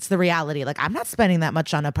want. That's the reality. Like, I'm not spending that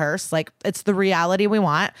much on a purse. Like, it's the reality we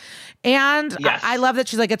want. And I love that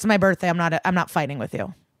she's like, it's my birthday. I'm not fighting with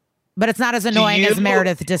you. But it's not as annoying as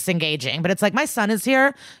Meredith disengaging. But it's like, my son is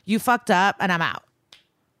here. You fucked up and I'm out.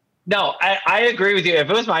 No, I agree with you. If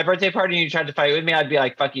it was my birthday party and you tried to fight with me, I'd be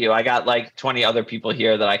like, fuck you. I got like 20 other people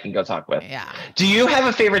here that I can go talk with. Yeah. Do you have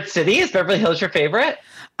a favorite city? Is Beverly Hills your favorite?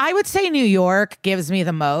 I would say New York gives me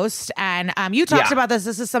the most. And you talked about this.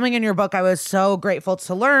 This is something in your book I was so grateful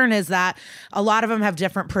to learn, is that a lot of them have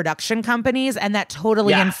different production companies, and that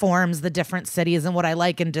totally informs the different cities and what I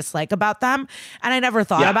like and dislike about them. And I never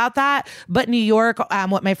thought about that. But New York,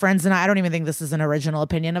 what my friends and I don't even think this is an original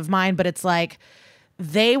opinion of mine, but it's like,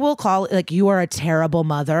 they will call it like, you are a terrible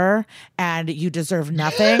mother and you deserve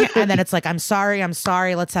nothing. And then it's like, I'm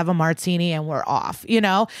sorry. Let's have a martini and we're off. You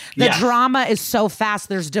know, the drama is so fast.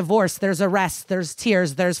 There's divorce, there's arrests, there's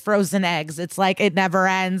tears, there's frozen eggs. It's like, it never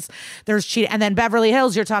ends. There's cheating. And then Beverly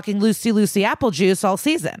Hills, you're talking Lucy apple juice all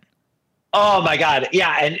season. Oh my God.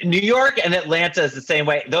 Yeah. And New York and Atlanta is the same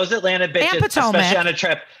way. Those Atlanta bitches, especially on a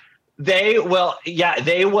trip, they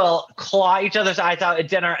will claw each other's eyes out at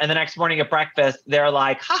dinner, and the next morning at breakfast, they're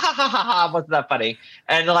like, ha ha ha ha ha, wasn't that funny?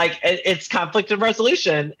 And like, it's conflict and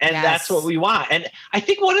resolution, and that's what we want. And I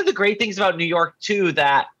think one of the great things about New York too,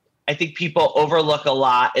 that I think people overlook a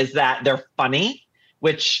lot, is that they're funny,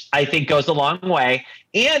 which I think goes a long way.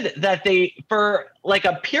 And that they, for like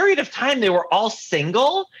a period of time, they were all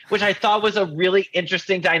single, which I thought was a really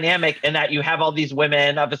interesting dynamic, in that you have all these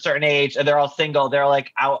women of a certain age and they're all single. They're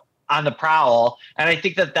like out on the prowl. And I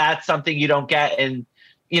think that that's something you don't get in,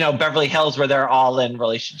 Beverly Hills, where they're all in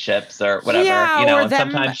relationships or whatever, and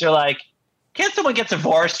sometimes you're like, can't someone get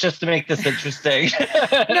divorced just to make this interesting?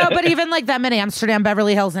 No, but even like them in Amsterdam,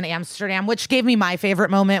 Beverly Hills in Amsterdam, which gave me my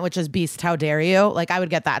favorite moment, which is Beast, how dare you? Like, I would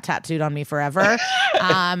get that tattooed on me forever.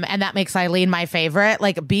 And that makes Eileen my favorite.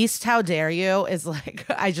 Like, Beast, how dare you is like,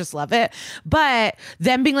 I just love it. But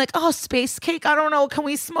them being like, oh, space cake, I don't know, can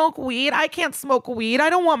we smoke weed? I can't smoke weed. I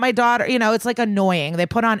don't want my daughter, it's like annoying. They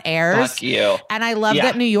put on airs. Fuck you. And I love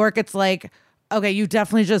that New York, it's like, okay, you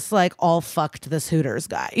definitely just like all fucked this Hooters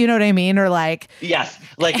guy. You know what I mean? Or like, yes,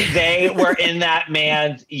 like they were in that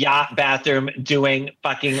man's yacht bathroom doing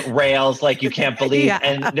fucking rails like you can't believe,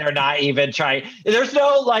 and they're not even trying. There's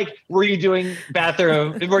no like, were you doing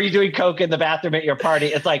coke in the bathroom at your party?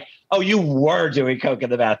 It's like, oh, you were doing coke in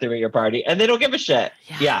the bathroom at your party, and they don't give a shit.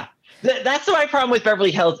 Yeah. That's my problem with Beverly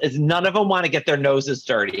Hills, is none of them want to get their noses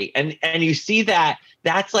dirty. And you see that.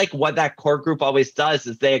 That's like what that core group always does,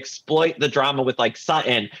 is they exploit the drama with like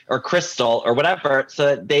Sutton or Crystal or whatever, so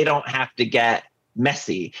that they don't have to get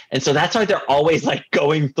messy. And so that's why they're always like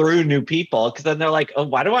going through new people, because then they're like, oh,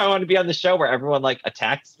 why do I want to be on the show where everyone like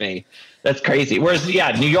attacks me? That's crazy. Whereas,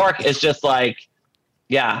 New York is just like,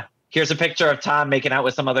 here's a picture of Tom making out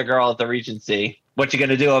with some other girl at the Regency. What you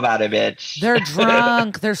gonna do about it, bitch? They're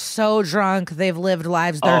drunk. They're so drunk. They've lived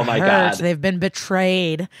lives. They're hurt. God. They've been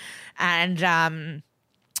betrayed. And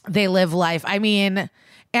they live life. I mean,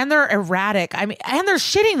 and they're erratic. I mean, and they're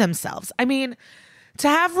shitting themselves. I mean, To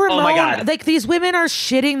have Ramon, Oh my God. like these women are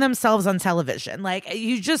shitting themselves on television. Like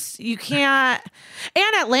you can't.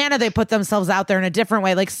 And Atlanta, they put themselves out there in a different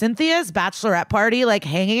way. Like Cynthia's bachelorette party, like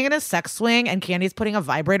hanging in a sex swing and Candy's putting a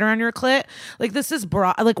vibrator on your clit. Like this is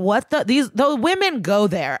like what the women go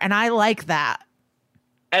there. And I like that.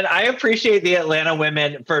 And I appreciate the Atlanta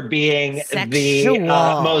women for being Sexual.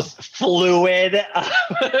 the most fluid.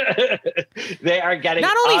 They are getting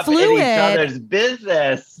not only up fluid, in each other's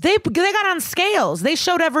business. They got on scales. They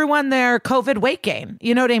showed everyone their COVID weight gain.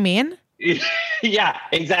 You know what I mean? Yeah,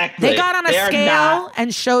 exactly. They got on a scale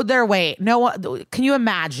and showed their weight. No, can you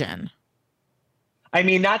imagine? I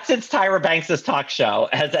mean, not since Tyra Banks' talk show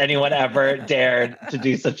has anyone ever dared to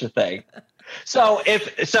do such a thing. So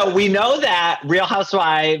we know that Real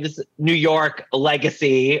Housewives New York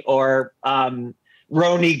Legacy, or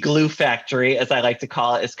Roni Glue Factory, as I like to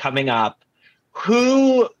call it, is coming up.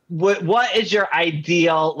 What is your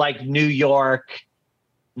ideal like New York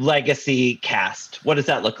Legacy cast? What does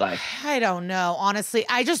that look like? I don't know. Honestly,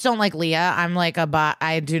 I just don't like Leah. I'm like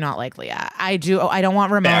I do not like Leah. I don't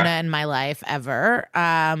want Ramona in my life ever.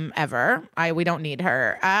 Ever. We don't need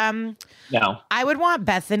her. No. I would want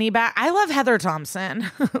Bethany back. I love Heather Thompson,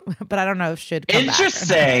 but I don't know if she'd come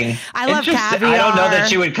Interesting. back. I love Caviar. I don't know that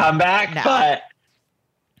she would come back, No. but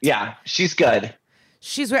yeah, she's good.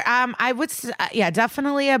 She's where I would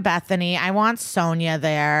definitely a Bethany. I want Sonia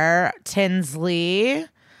there. Tinsley.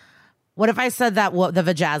 What if I said that the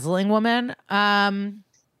vajazzling woman?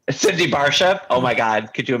 Cindy Barshop. Oh my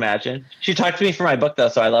God. Could you imagine? She talked to me for my book though,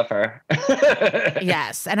 so I love her.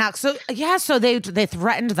 Yes. And so they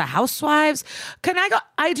threatened the housewives. Can I go?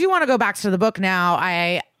 I do want to go back to the book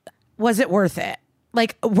now. Was it worth it?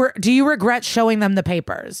 Like, do you regret showing them the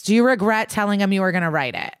papers? Do you regret telling them you were going to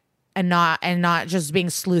write it and not just being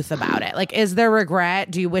sleuth about it? Like, is there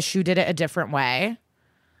regret? Do you wish you did it a different way?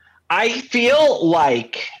 I feel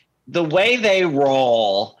like the way they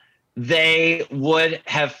roll, they would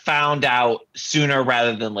have found out sooner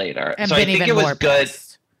rather than later. And so I think it was good.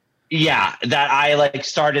 Pissed. Yeah, that I like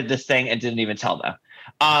started this thing and didn't even tell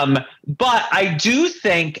them. But I do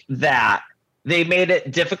think that they made it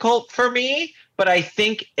difficult for me, but I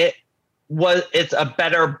think it's a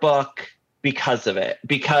better book because of it.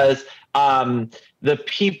 Because the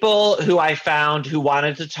people who I found who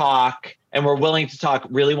wanted to talk and were willing to talk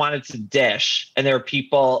really wanted to dish. And there were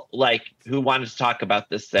people like who wanted to talk about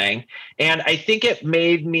this thing. And I think it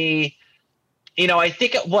made me, I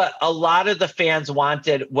think what a lot of the fans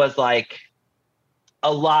wanted was like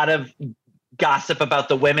a lot of gossip about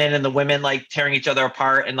the women and the women like tearing each other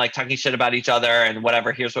apart and like talking shit about each other and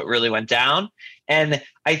whatever. Here's what really went down. And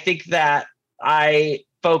I think that I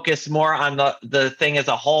focus more on the thing as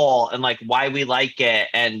a whole and like why we like it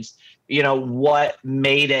and what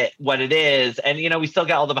made it what it is. And, we still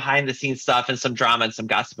got all the behind the scenes stuff and some drama and some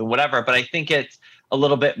gossip and whatever. But I think it's a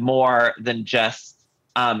little bit more than just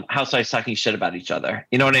housewives talking shit about each other.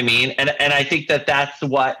 You know what I mean? And I think that that's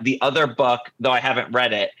what the other book, though I haven't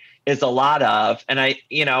read it, is a lot of. And I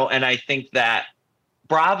think that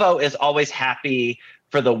Bravo is always happy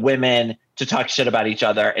for the women to talk shit about each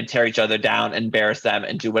other and tear each other down and embarrass them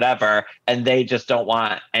and do whatever. And they just don't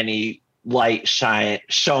want any light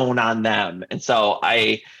shone on them. And so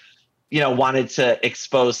I, wanted to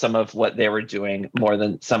expose some of what they were doing more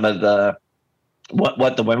than some of the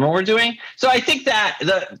what the women were doing. So I think that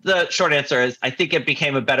the short answer is I think it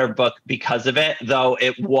became a better book because of it, though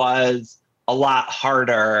it was a lot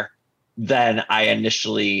harder than I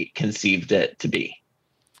initially conceived it to be.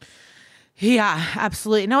 Yeah,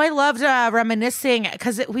 absolutely. No, I loved reminiscing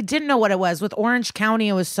because we didn't know what it was. With Orange County,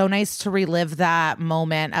 it was so nice to relive that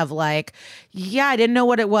moment of like, yeah, I didn't know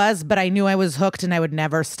what it was, but I knew I was hooked and I would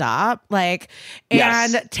never stop. Like,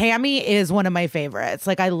 and yes. Tammy is one of my favorites.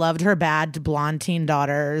 Like, I loved her bad blonde teen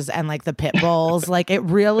daughters and like the pit bulls. Like, it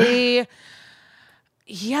really...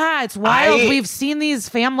 Yeah, it's wild. We've seen these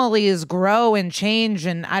families grow and change,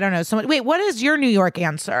 and I don't know. So, wait, what is your New York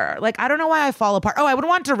answer? Like, I don't know why I fall apart. Oh, I would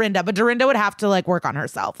want Dorinda, but Dorinda would have to like work on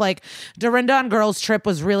herself. Like, Dorinda on Girls Trip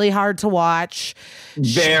was really hard to watch.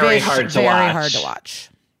 Very hard to watch.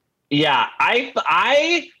 Yeah,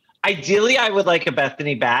 I ideally I would like a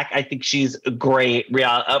Bethany back. I think she's great.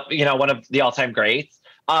 One of the all-time greats.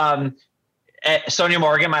 Sonia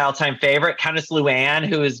Morgan, my all-time favorite. Countess Luann,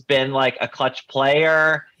 who has been like a clutch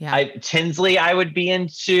player. Yeah. Tinsley, I would be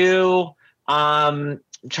into. I'm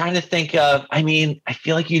trying to think of. I mean, I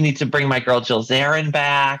feel like you need to bring my girl Jill Zarin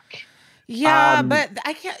back. Yeah, but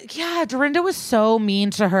I can't. Yeah, Dorinda was so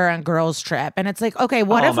mean to her on Girls Trip, and it's like, okay,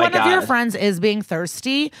 what if one of your friends is being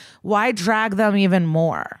thirsty? Why drag them even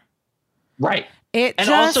more? Right.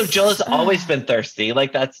 Also, Jill has always been thirsty.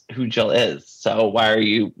 Like, that's who Jill is. So why are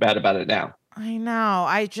you mad about it now? I know.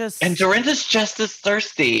 And Dorinda's just as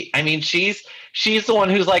thirsty. I mean, she's the one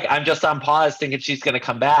who's like, I'm just on pause thinking she's going to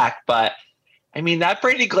come back. But I mean, that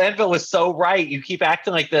Brady Glanville was so right. You keep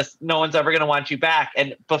acting like this, no one's ever going to want you back.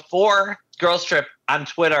 And before Girls Trip on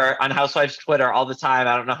Twitter, on Housewives Twitter all the time,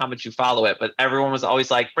 I don't know how much you follow it, but everyone was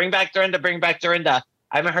always like, bring back Dorinda, bring back Dorinda.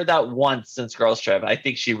 I haven't heard that once since Girls Trip. I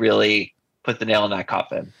think she really put the nail in that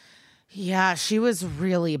coffin. Yeah, she was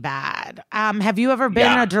really bad. Have you ever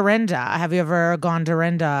been a Dorinda? Have you ever gone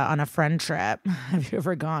Dorinda on a friend trip? Have you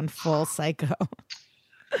ever gone full psycho?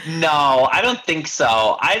 No, I don't think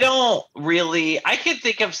so. I can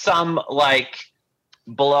think of some like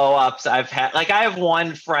blow ups I've had. Like, I have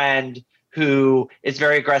one friend who is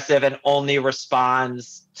very aggressive and only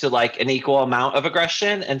responds to like an equal amount of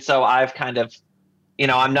aggression. And so I've kind of,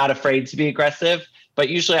 I'm not afraid to be aggressive, but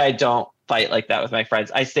usually I don't fight like that with my friends.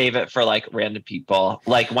 I save it for like random people.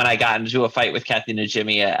 Like when I got into a fight with Kathy and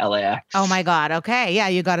Jimmy at LAX. Oh my God. Okay. Yeah,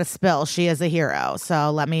 you got to spill. She is a hero. So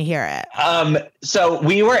let me hear it. So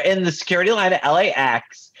we were in the security line at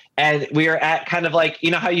LAX and we were at kind of like,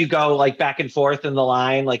 how you go like back and forth in the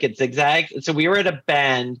line, like it zigzags. And so we were at a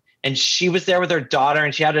bend and she was there with her daughter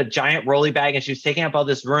and she had a giant rolly bag and she was taking up all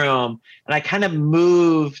this room. And I kind of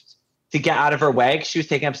moved to get out of her way because she was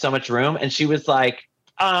taking up so much room. And she was like,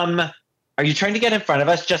 are you trying to get in front of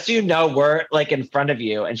us? Just so you know, we're like in front of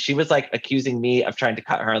you. And she was like accusing me of trying to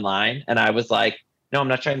cut her in line. And I was like, no, I'm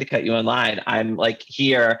not trying to cut you in line. I'm like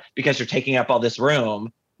here because you're taking up all this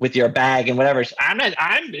room with your bag and whatever.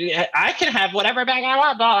 I can have whatever bag I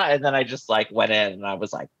want. Blah. And then I just like went in and I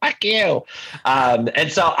was like, fuck you.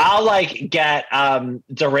 And so I'll like get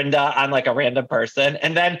Dorinda on like a random person.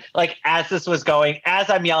 And then like, as this was going, as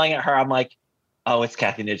I'm yelling at her, I'm like, oh, it's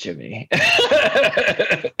Kathy and Jimmy.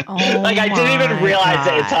 Like I didn't even realize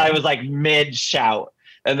it until I was like mid shout.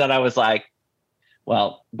 And then I was like,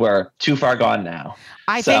 well, we're too far gone now.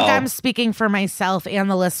 I think I'm speaking for myself and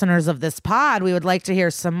the listeners of this pod. We would like to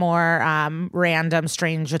hear some more random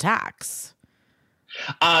strange attacks.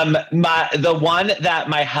 The one that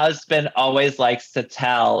my husband always likes to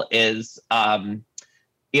tell is,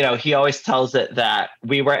 he always tells it that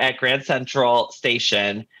we were at Grand Central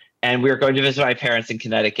Station and we were going to visit my parents in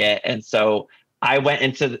Connecticut. And so I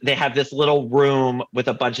went they have this little room with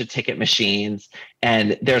a bunch of ticket machines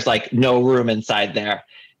and there's like no room inside there.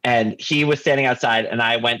 And he was standing outside and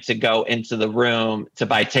I went to go into the room to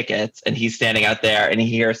buy tickets and he's standing out there and he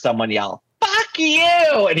hears someone yell, fuck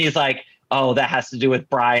you. And he's like, oh, that has to do with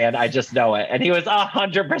Brian. I just know it. And he was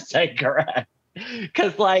 100% correct.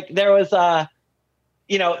 Cause like there was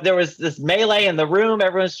there was this melee in the room.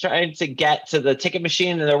 Everyone's trying to get to the ticket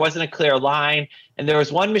machine and there wasn't a clear line. And there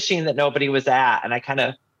was one machine that nobody was at. And I kind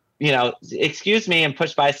of, excuse me, and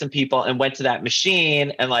pushed by some people and went to that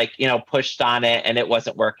machine and like, pushed on it and it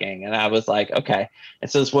wasn't working. And I was like, okay.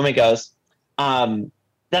 And so this woman goes,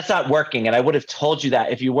 that's not working. And I would have told you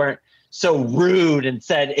that if you weren't so rude and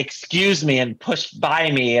said, excuse me, and pushed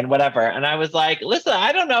by me and whatever. And I was like, listen,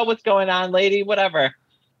 I don't know what's going on, lady, whatever.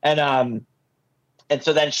 And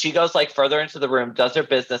so then she goes like further into the room, does her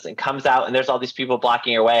business and comes out and there's all these people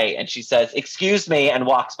blocking her way. And she says, excuse me, and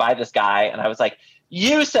walks by this guy. And I was like,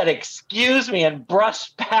 you said, excuse me, and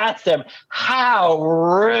brushed past him. How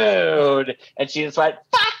rude. And she just went,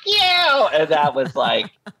 fuck you. And that was like,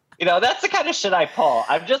 that's the kind of shit I pull.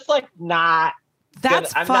 I'm just like not.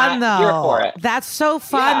 That's fun though. Here for it. That's so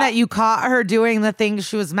fun that you caught her doing the things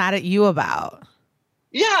she was mad at you about.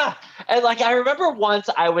 Yeah. And like, I remember once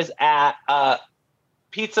I was at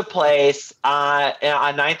pizza place on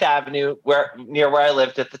 9th Avenue, near where I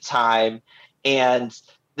lived at the time, and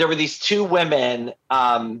there were these two women,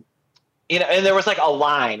 and there was like a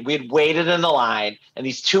line. We had waited in the line, and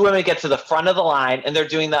these two women get to the front of the line, and they're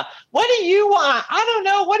doing the, what do you want? I don't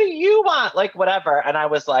know. What do you want? Like, whatever. And I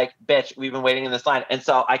was like, bitch, we've been waiting in this line. And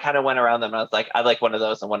so I kind of went around them, and I was like, I like one of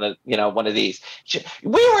those and one of these.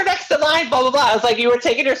 We were next in line, blah, blah, blah. I was like, you were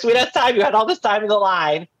taking your sweet ass time. You had all this time in the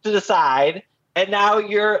line to decide. And now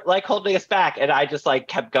you're like holding us back. And I just like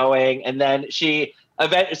kept going. And then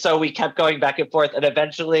so we kept going back and forth. And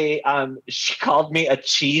eventually she called me a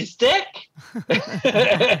cheese dick.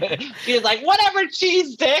 She was like, whatever,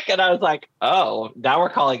 cheese dick. And I was like, oh, now we're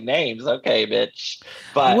calling names. Okay, bitch.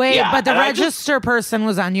 But wait, but the register person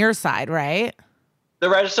was on your side, right? The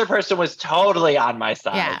register person was totally on my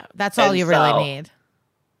side. Yeah, that's all you really need.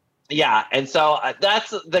 Yeah. And so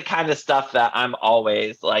that's the kind of stuff that I'm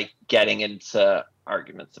always like getting into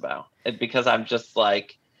arguments about. And because I'm just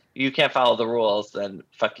like, you can't follow the rules, then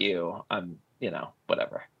fuck you. I'm,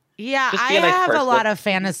 whatever. Yeah, Just I be a nice have a person. lot of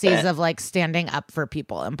fantasies of like standing up for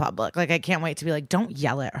people in public. Like I can't wait to be like, don't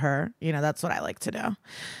yell at her. You know, that's what I like to do.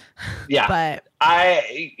 Yeah. But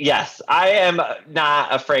I am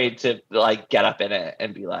not afraid to like get up in it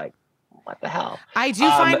and be like, what the hell? I do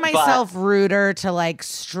find But myself ruder to like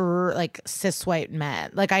cis white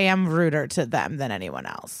men. Like I am ruder to them than anyone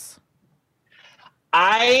else.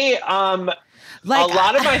 I Like a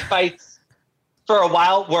lot of my fights for a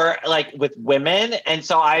while were like with women, and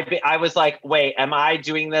so I was like, wait, am I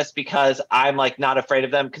doing this because I'm like not afraid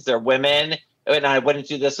of them because they're women, and I wouldn't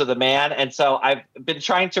do this with a man? And so I've been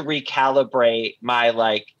trying to recalibrate my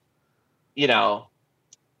like, you know,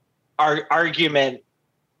 argument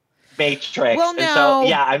matrix. Well, And no. so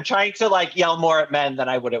yeah, I'm trying to like yell more at men than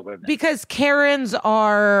I would at women. Because Karens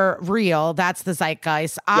are real. That's the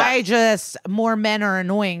zeitgeist. More men are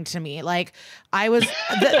annoying to me. Like I was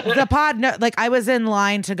the pod, like I was in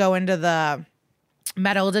line to go into the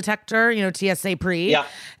metal detector, you know, TSA pre. Yeah.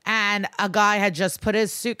 And a guy had just put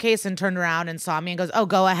his suitcase and turned around and saw me and goes, "Oh,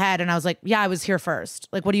 go ahead." And I was like, "Yeah, I was here first."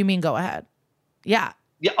 Like, what do you mean go ahead? Yeah.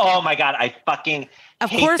 Yeah. Oh my God. I fucking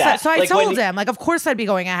Of hate course. that. So I Like, told him, like, of course I'd be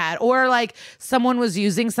going ahead. Or like someone was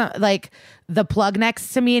using some, like the plug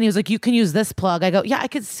next to me and he was like, "You can use this plug." I go, "Yeah, I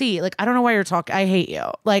could see." Like, I don't know why you're talking. I hate you.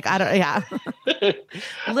 Like, I don't, yeah.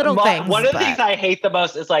 Little things. One of the things I hate the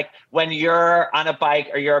most is like when you're on a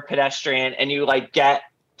bike or you're a pedestrian and you like get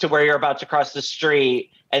to where you're about to cross the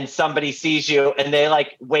street and somebody sees you and they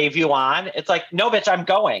like wave you on. It's like, no, bitch, I'm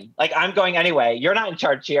going. Like, I'm going anyway. You're not in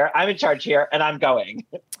charge here. I'm in charge here and I'm going.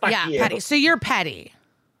 Fuck yeah, you. petty. So you're petty.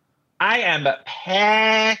 I am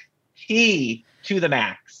petty to the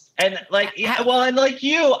max. And like, yeah, well, and like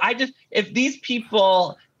you, if these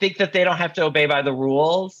people think that they don't have to obey by the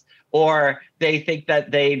rules or they think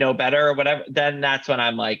that they know better or whatever, then that's when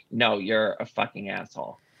I'm like, no, you're a fucking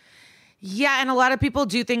asshole. Yeah, and a lot of people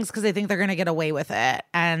do things because they think they're going to get away with it.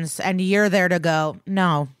 And you're there to go,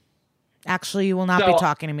 no, actually, you will not be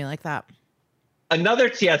talking to me like that.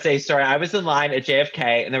 Another TSA story. I was in line at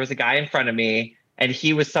JFK and there was a guy in front of me and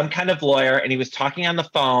he was some kind of lawyer and he was talking on the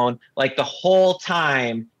phone like the whole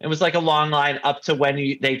time. It was like a long line up to when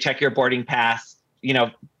they check your boarding pass, you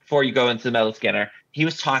know, before you go into the metal scanner. He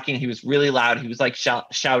was talking. He was really loud. He was like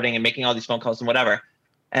shouting and making all these phone calls and whatever.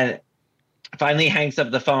 And finally hangs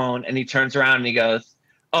up the phone and he turns around and he goes,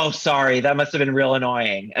 "Oh, sorry, that must have been real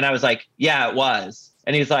annoying." And I was like, "Yeah, it was."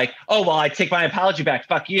 And he's like, "Oh, well, I take my apology back.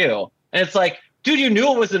 Fuck you." And it's like, dude, you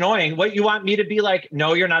knew it was annoying. What, you want me to be like,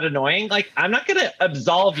 no, you're not annoying? Like, I'm not going to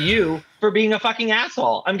absolve you for being a fucking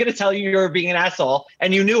asshole. I'm going to tell you you're being an asshole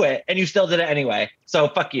and you knew it and you still did it anyway. So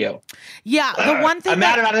fuck you. Yeah. The one thing I'm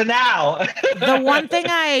mad about it now. The one thing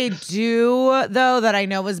I do though, that I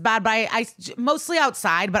know is bad, but I mostly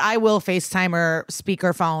outside, but I will FaceTime or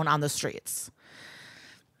speakerphone on the streets.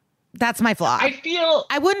 That's my flaw.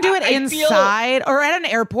 I wouldn't do it inside or at an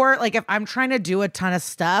airport. Like if I'm trying to do a ton of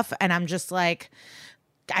stuff and I'm just like,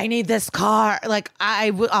 I need this car. Like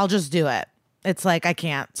I'll just do it. It's like, I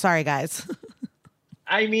can't. Sorry, guys.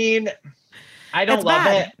 I mean, I don't love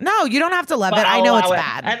it. No, you don't have to love it. I know it's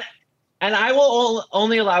bad. And I will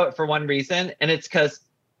only allow it for one reason. And it's because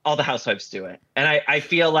all the housewives do it. And I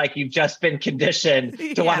feel like you've just been conditioned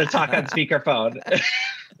to want to talk on speakerphone.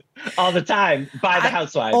 All the time by the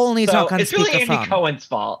housewives. Only talk on speakerphone. It's really Andy Cohen's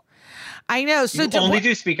fault. I know. So you only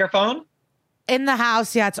do speakerphone? In the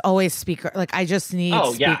house, yeah, it's always speaker. Like I just need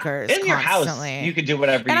speakers in your constantly. House. You can do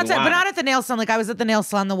whatever you want. But not at the nail salon. Like I was at the nail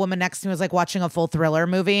salon, the woman next to me was like watching a full Thriller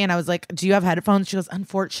movie, and I was like, "Do you have headphones?" She goes,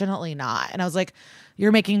 "Unfortunately, not." And I was like,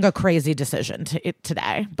 "You're making a crazy decision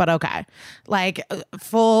today, but okay." Like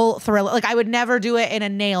full Thriller. Like I would never do it in a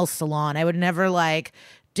nail salon. I would never like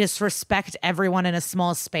disrespect everyone in a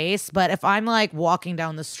small space. But if I'm like walking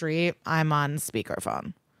down the street, I'm on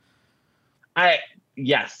speakerphone.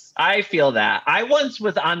 Yes, I feel that. I once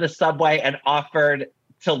was on the subway and offered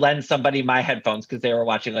to lend somebody my headphones because they were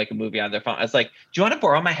watching like a movie on their phone. I was like, "Do you want to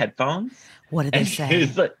borrow my headphones?" What did they say?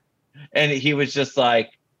 And he was just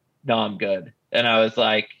like, "No, I'm good." And I was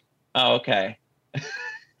like, "Oh, okay."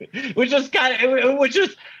 which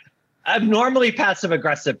was abnormally passive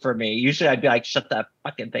aggressive for me. Usually I'd be like, "Shut that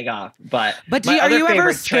fucking thing off." But are you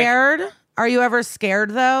ever scared? Are you ever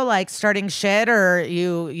scared though, like starting shit, or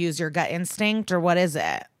you use your gut instinct, or what is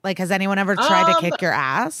it? Like, has anyone ever tried to kick your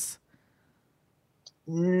ass?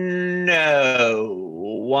 No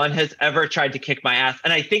one has ever tried to kick my ass.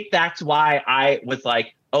 And I think that's why I was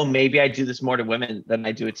like, oh, maybe I do this more to women than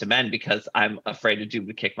I do it to men because I'm afraid a dude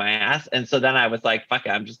would kick my ass. And so then I was like, fuck it,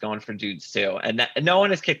 I'm just going for dudes too. And no one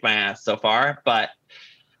has kicked my ass so far, but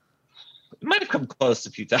might have come close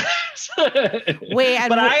a few times. Wait,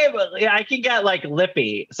 but I can get like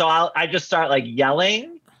lippy. So I just start like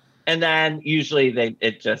yelling, and then usually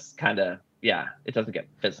it just kind of, it doesn't get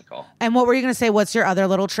physical. And what were you going to say? What's your other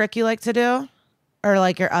little trick you like to do? Or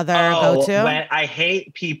like your other go-to? When I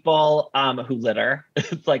hate people who litter.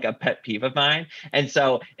 It's like a pet peeve of mine. And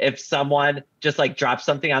so if someone just like drops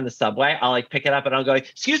something on the subway, I'll like pick it up and I'll go,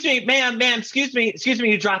 excuse me, ma'am, excuse me,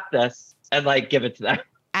 you dropped this, and like give it to them.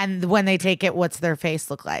 And when they take it, what's their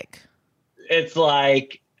face look like? It's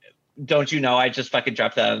like, don't you know I just fucking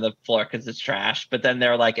dropped that on the floor because it's trash. But then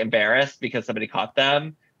they're like embarrassed because somebody caught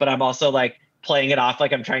them. But I'm also like playing it off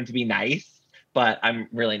like I'm trying to be nice. But I'm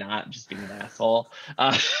really not, just being an asshole.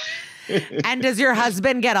 And does your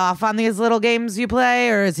husband get off on these little games you play?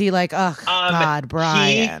 Or is he like, oh, God,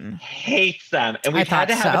 Brian? He hates them. And we've had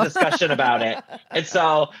to have a discussion about it. And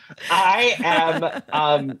so I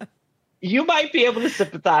am, you might be able to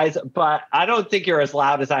sympathize, but I don't think you're as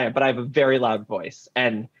loud as I am. But I have a very loud voice.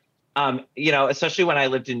 And especially when I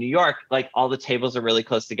lived in New York, like all the tables are really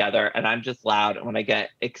close together and I'm just loud. And when I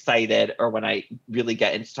get excited or when I really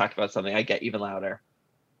get into talking about something, I get even louder.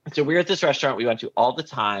 So we were at this restaurant we went to all the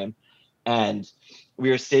time, and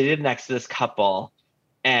we were seated next to this couple,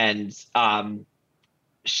 and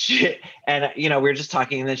we were just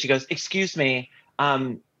talking, and then she goes, excuse me,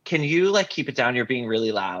 can you like keep it down? You're being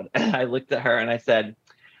really loud. And I looked at her and I said,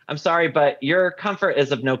 I'm sorry, but your comfort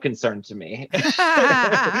is of no concern to me.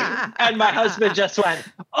 And my husband just went,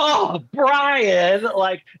 oh, Brian.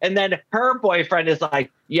 And then her boyfriend is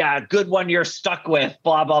like, yeah, good one you're stuck with,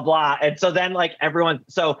 blah, blah, blah. And so then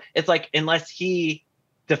so it's like, unless he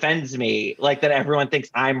defends me, like that everyone thinks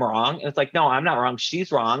I'm wrong. And it's like, no, I'm not wrong.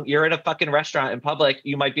 She's wrong. You're at a fucking restaurant in public.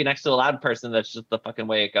 You might be next to a loud person. That's just the fucking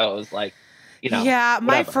way it goes. Yeah,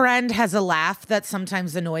 my friend has a laugh that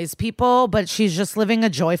sometimes annoys people, but she's just living a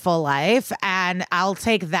joyful life. And I'll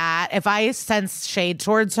take that. If I sense shade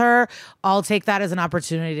towards her, I'll take that as an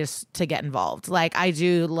opportunity to get involved. Like, I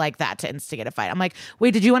do like that, to instigate a fight. I'm like,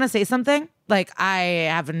 wait, did you want to say something? Like, I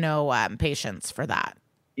have no patience for that.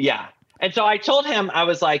 Yeah. And so I told him, I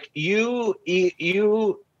was like, you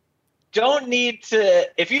don't need to,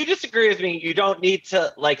 if you disagree with me, you don't need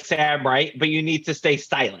to like say I'm right, but you need to stay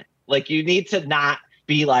silent. Like, you need to not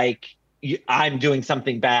be like, I'm doing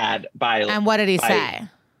something bad by. And what did he say?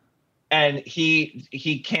 And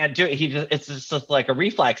he can't do it. It's just like a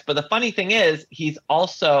reflex. But the funny thing is, he's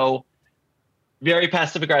also very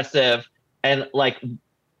passive aggressive and like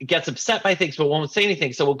gets upset by things, but won't say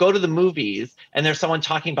anything. So we'll go to the movies and there's someone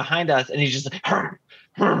talking behind us and he's just like,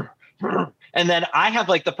 and then I have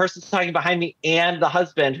like the person talking behind me and the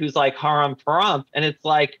husband who's like, harumph. And it's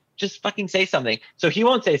like, just fucking say something. So he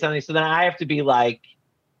won't say something. So then I have to be like,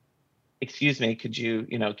 excuse me, could you,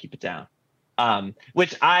 keep it down?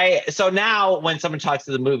 So now when someone talks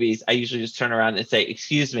to the movies, I usually just turn around and say,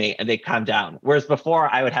 excuse me, and they calm down. Whereas before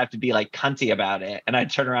I would have to be like cunty about it. And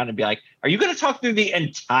I'd turn around and be like, are you going to talk through the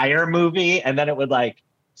entire movie? And then it would like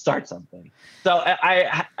start something. So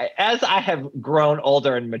I as I have grown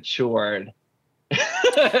older and matured,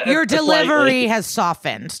 your delivery has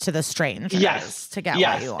softened to the strangers to get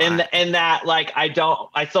what you want. And that like I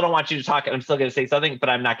still don't want you to talk, and I'm still going to say something, but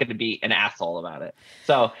I'm not going to be an asshole about it.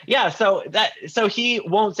 So so he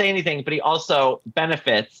won't say anything, but he also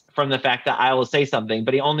benefits from the fact that I will say something,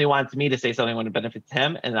 but he only wants me to say something when it benefits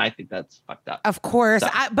him, and I think that's fucked up. Of course,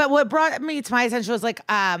 but what brought me to my attention was like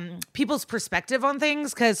people's perspective on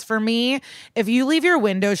things. Because for me, if you leave your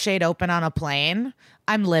window shade open on a plane,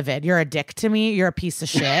 I'm livid. You're a dick to me. You're a piece of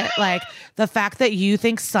shit. Like, the fact that you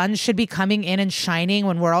think sun should be coming in and shining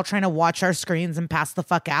when we're all trying to watch our screens and pass the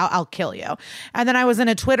fuck out, I'll kill you. And then I was in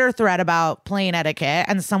a Twitter thread about plane etiquette,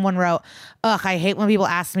 and someone wrote, ugh, I hate when people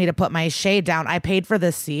ask me to put my shade down. I paid for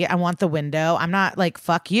this seat. I want the window. I'm not like,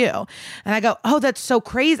 fuck you. And I go, oh, that's so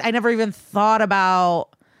crazy. I never even thought about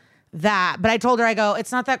that. But I told her, I go,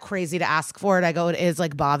 it's not that crazy to ask for it. I go, it is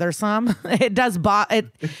like bothersome. It does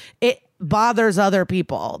it bothers other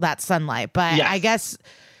people, that sunlight. But yes. I guess,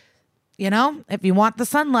 if you want the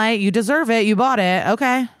sunlight, you deserve it. You bought it.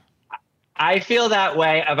 Okay. I feel that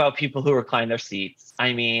way about people who recline their seats.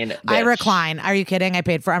 I mean, bitch. I recline. Are you kidding?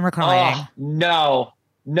 I'm reclining. Oh,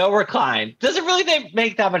 no recline. Does it really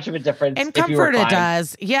make that much of a difference? In comfort, it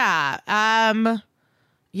does. Yeah. Are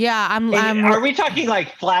we talking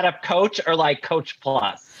like flat up coach or like coach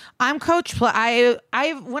plus? I'm coach plus.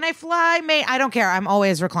 When I fly, I don't care. I'm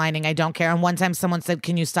always reclining. I don't care. And one time someone said,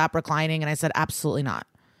 can you stop reclining? And I said, absolutely not.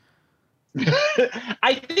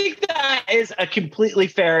 I think that is a completely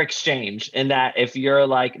fair exchange in that if you're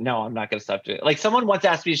like, no, I'm not going to stop doing it. Like someone once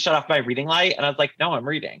asked me to shut off my reading light and I was like, no, I'm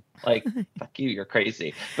reading. Like, fuck you, you're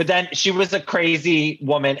crazy. But then she was a crazy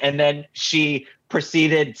woman. And then she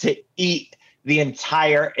proceeded to eat the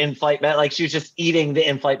entire in-flight, like she was just eating the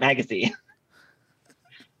in-flight magazine.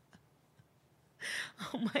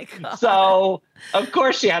 Oh my God. So of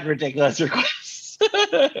course she had ridiculous requests.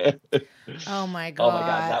 Oh my God. Oh my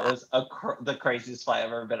God. That was the craziest flight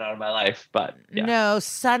I've ever been on in my life. But yeah. No,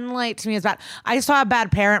 sunlight to me is bad. I saw a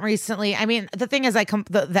bad parent recently. I mean, the thing is,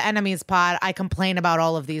 the Enemies pod, I complain about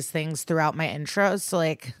all of these things throughout my intros. So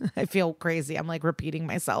like, I feel crazy. I'm like repeating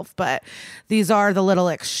myself, but these are the little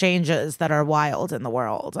exchanges that are wild in the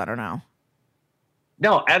world. I don't know.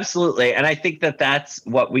 No, absolutely. And I think that that's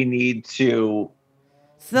what we need to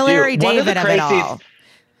It's the Larry David of it all.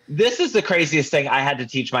 This is the craziest thing I had to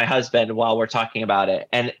teach my husband while we're talking about it.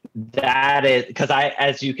 And that is because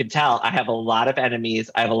as you can tell, I have a lot of enemies.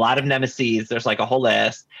 I have a lot of nemesis. There's like a whole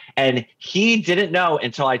list. And he didn't know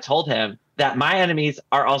until I told him that my enemies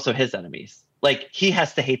are also his enemies. Like he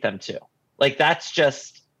has to hate them too. Like that's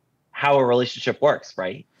just how a relationship works,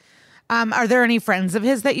 right? Are there any friends of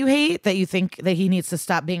his that you hate that you think that he needs to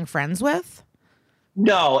stop being friends with?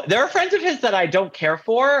 No, there are friends of his that I don't care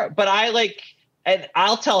for, but I like. And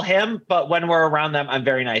I'll tell him, but when we're around them, I'm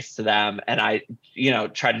very nice to them. And I,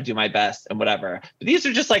 try to do my best and whatever. But these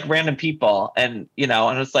are just like random people. And,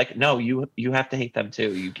 and it's like, no, you have to hate them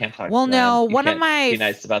too. You can't talk to them. Well, no, one of my be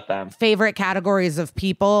nice about them. Favorite categories of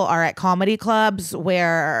people are at comedy clubs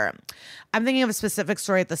where I'm thinking of a specific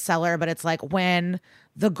story at the Cellar, but it's like when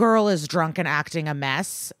the girl is drunk and acting a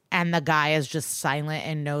mess and the guy is just silent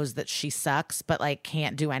and knows that she sucks, but like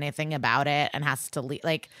can't do anything about it and has to leave.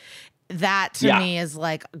 Like, that to me is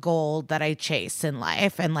like gold that I chase in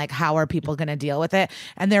life. And like, how are people going to deal with it?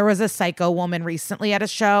 And there was a psycho woman recently at a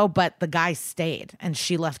show, but the guy stayed and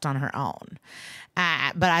she left on her own.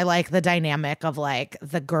 But I like the dynamic of like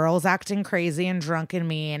the girl's acting crazy and drunk and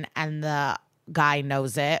mean and the guy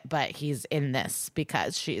knows it, but he's in this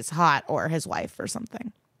because she's hot or his wife or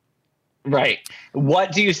something. Right.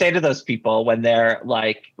 What do you say to those people when they're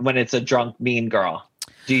like, when it's a drunk, mean girl?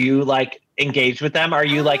 Do you like engage with them? Are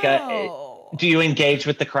you do you engage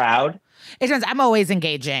with the crowd? It turns I'm always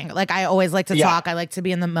engaging. Like I always like to talk. I like to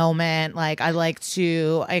be in the moment. Like I like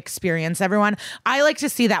to experience everyone. I like to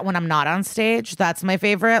see that when I'm not on stage. That's my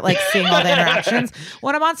favorite. Like seeing all the interactions.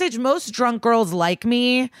 When I'm on stage, most drunk girls like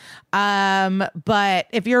me. But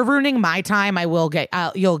if you're ruining my time,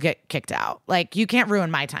 you'll get kicked out. Like you can't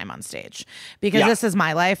ruin my time on stage because this is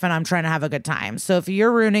my life and I'm trying to have a good time. So if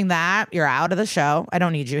you're ruining that, you're out of the show. I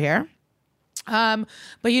don't need you here. But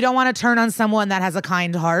you don't want to turn on someone that has a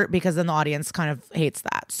kind heart because then the audience kind of hates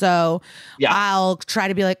that. So I'll try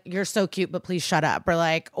to be like, you're so cute, but please shut up.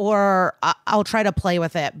 Or I'll try to play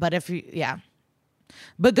with it. But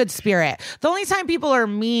but good spirit. The only time people are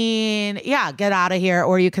mean, get out of here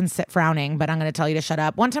or you can sit frowning, but I'm going to tell you to shut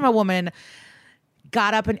up. One time a woman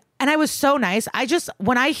got up and I was so nice.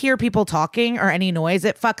 When I hear people talking or any noise,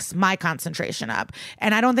 it fucks my concentration up.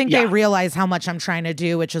 And I don't think they realize how much I'm trying to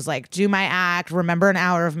do, which is like do my act, remember an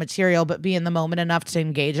hour of material, but be in the moment enough to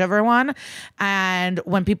engage everyone. And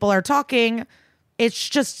when people are talking, it's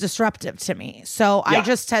just disruptive to me. So I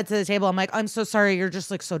just head to the table. I'm like, I'm so sorry. You're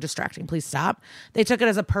just like so distracting. Please stop. They took it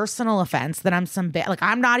as a personal offense that I'm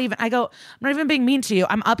I'm not even being mean to you.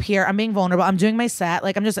 I'm up here. I'm being vulnerable. I'm doing my set.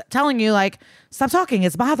 Like, I'm just telling you, like, stop talking.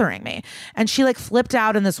 It's bothering me. And she like flipped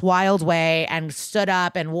out in this wild way and stood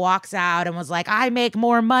up and walks out and was like, I make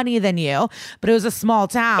more money than you. But it was a small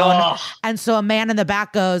town. Ugh. And so a man in the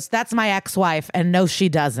back goes, that's my ex-wife. And no, she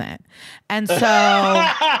doesn't. And so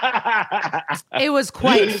it was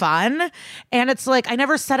quite fun. And it's like, I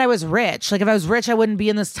never said I was rich. Like if I was rich, I wouldn't be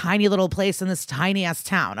in this tiny little place in this tiny ass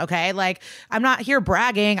town. Okay. Like I'm not here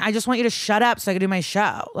bragging. I just want you to shut up so I can do my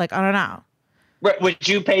show. Like, I don't know. Which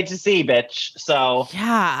you paid to see, bitch. So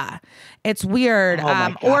yeah, it's weird.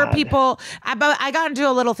 Or people, I got into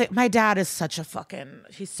a little thing. My dad is such a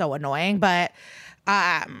he's so annoying, but,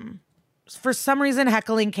 for some reason,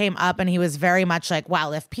 heckling came up and he was very much like,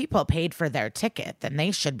 well, if people paid for their ticket, then they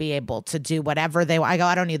should be able to do whatever they want. I go,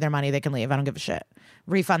 I don't need their money. They can leave. I don't give a shit.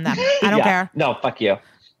 Refund them. I don't care. No, fuck you.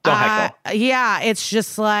 Don't heckle. Yeah, it's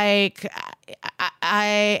just like,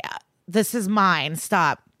 this is mine.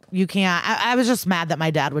 Stop. You can't. I was just mad that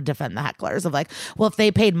my dad would defend the hecklers of like, well, if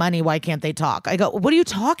they paid money, why can't they talk? I go, what are you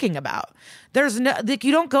talking about? There's no, like,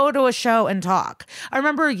 you don't go to a show and talk. I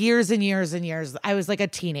remember years and years and years. I was like a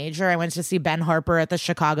teenager. I went to see Ben Harper at the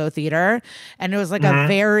Chicago Theater, and it was like a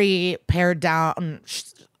very pared down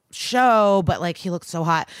show, but like he looked so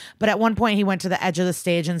hot. But at one point he went to the edge of the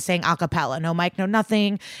stage and sang a cappella, no mic, no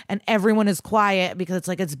nothing, and everyone is quiet because it's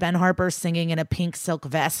like it's Ben Harper singing in a pink silk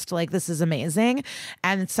vest. Like, this is amazing.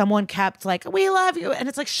 And someone kept like, we love you, and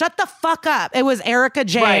it's like, shut the fuck up. It was Erica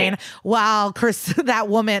Jane, while Chris, that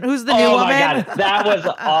woman who's the new woman. Oh my God, that was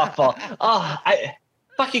awful. I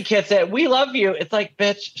fucking can't say it. We love you. It's like,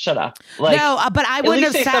 bitch, shut up. Like, no, but I wouldn't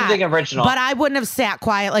have sat something original. But I wouldn't have sat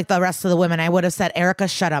quiet like the rest of the women. I would have said, Erica,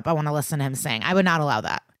 shut up. I want to listen to him sing. I would not allow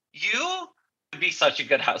that. You would be such a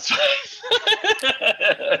good housewife.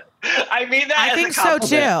 I mean that. I think so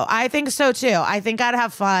too. I think so too. I think I'd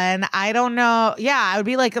have fun. I don't know. Yeah, I would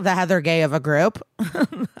be like the Heather Gay of a group. I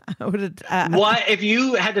would. What if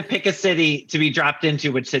you had to pick a city to be dropped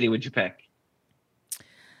into? Which city would you pick?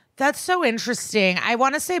 That's so interesting. I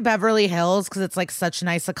want to say Beverly Hills because it's like such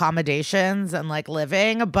nice accommodations and like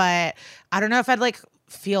living, but I don't know if I'd like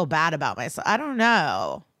feel bad about myself. I don't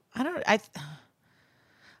know.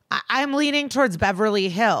 I'm leaning towards Beverly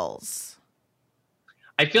Hills.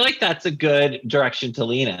 I feel like that's a good direction to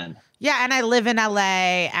lean in. Yeah, and I live in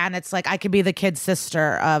LA, and it's like I could be the kid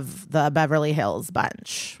sister of the Beverly Hills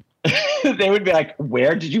bunch. They would be like,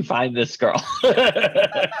 where did you find this girl?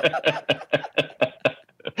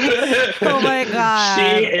 Oh my God.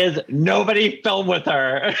 She is, nobody film with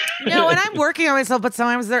her. No, and I'm working on myself, but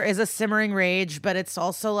sometimes there is a simmering rage, but it's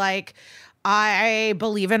also like, I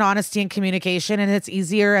believe in honesty and communication, and it's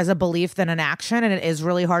easier as a belief than an action, and it is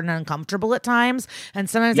really hard and uncomfortable at times. And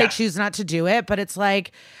sometimes I choose not to do it, but it's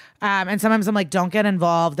like, and sometimes I'm like, don't get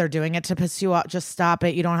involved. They're doing it to piss you off. Just stop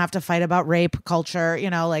it. You don't have to fight about rape culture.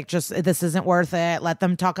 You know, like, just, this isn't worth it. Let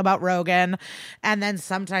them talk about Rogan. And then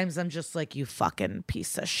sometimes I'm just like, you fucking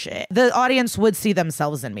piece of shit. The audience would see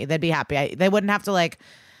themselves in me. They'd be happy. They wouldn't have to like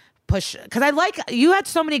push, because I like, you had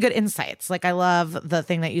so many good insights. Like, I love the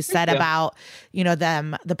thing that you said about, you know,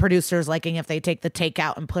 the producers liking if they take the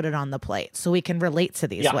takeout and put it on the plate, so we can relate to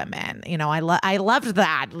these women. You know, I loved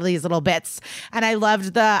that, these little bits. And I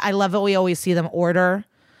love that we always see them order.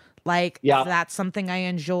 Like, that's something I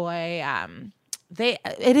enjoy.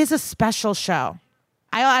 It is a special show.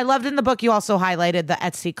 I loved in the book, you also highlighted the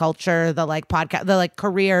Etsy culture, the like podcast, the like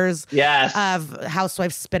careers of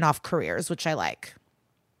housewives, spin-off careers, which I like.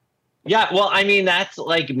 Yeah, well, I mean, that's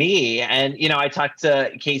like me. And, you know, I talked to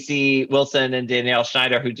Casey Wilson and Danielle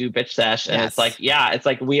Schneider who do Bitch Sesh. And it's like, it's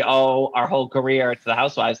like we owe our whole career to the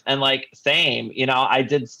Housewives. And like, same, you know, I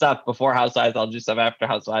did stuff before Housewives. I'll do stuff after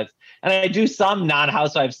Housewives. And I do some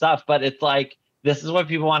non-Housewives stuff. But it's like, this is what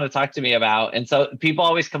people want to talk to me about. And so people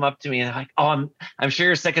always come up to me and they're like, oh, I'm sure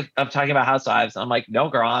you're sick of talking about Housewives. I'm like, no,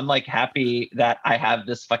 girl, I'm like happy that I have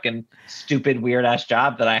this fucking stupid, weird ass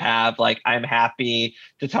job that I have. Like, I'm happy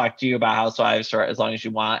to talk to you about Housewives for as long as you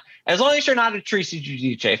want. As long as you're not a Tracy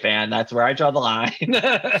Giudice fan, that's where I draw the line.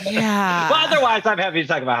 Yeah. But otherwise, I'm happy to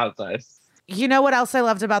talk about Housewives. You know what else I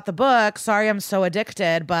loved about the book? Sorry, I'm so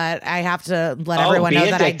addicted, but I have to let everyone know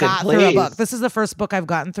that I got through a book. This is the first book I've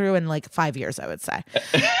gotten through in like 5 years, I would say.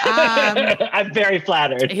 I'm very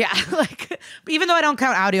flattered. Yeah, like, even though I don't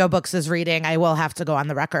count audiobooks as reading, I will have to go on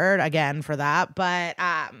the record again for that. But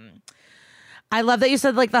I love that you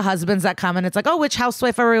said like the husbands that come and it's like, oh, which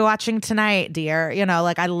housewife are we watching tonight, dear? You know,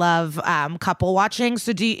 like, I love couple watching.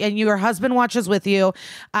 So and your husband watches with you.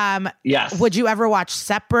 Yes. Would you ever watch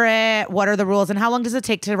separate? What are the rules? And how long does it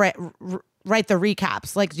take to write the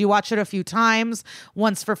recaps? Like, do you watch it a few times?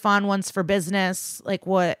 Once for fun, once for business? Like,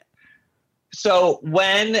 what? So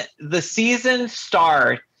when the season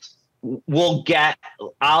starts,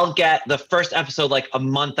 I'll get the first episode like a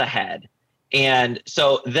month ahead. And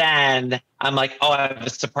so then I'm like, oh, I have a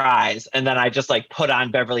surprise. And then I just like put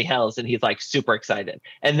on Beverly Hills and he's like super excited.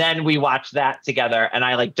 And then we watch that together and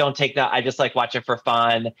I like don't take that. I just like watch it for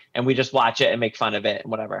fun and we just watch it and make fun of it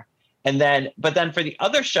and whatever. But then for the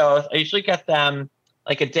other shows, I usually get them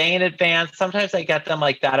like a day in advance. Sometimes I get them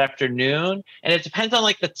like that afternoon. And it depends on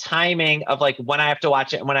like the timing of like when I have to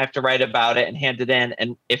watch it and when I have to write about it and hand it in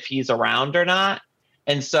and if he's around or not.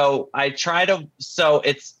 And so I try to, so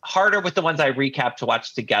it's harder with the ones I recap to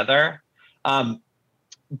watch together.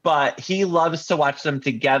 But he loves to watch them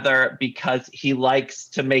together because he likes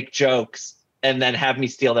to make jokes and then have me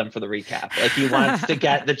steal them for the recap. Like, he wants to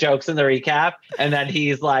get the jokes in the recap. And then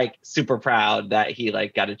he's like super proud that he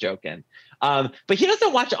like got a joke in. But he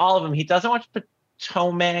doesn't watch all of them. He doesn't watch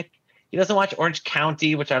Potomac. He doesn't watch Orange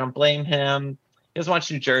County, which I don't blame him. He doesn't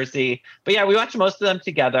watch New Jersey. But yeah, we watch most of them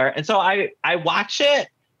together. And so I watch it.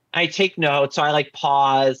 I take notes. So I like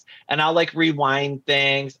pause and I'll like rewind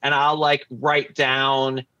things and I'll like write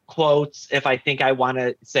down quotes if I think I want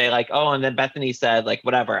to say like, oh, and then Bethany said like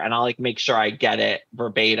whatever. And I'll like make sure I get it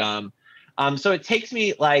verbatim. So it takes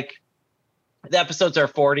me like, the episodes are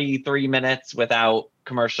 43 minutes without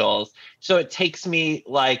commercials. So it takes me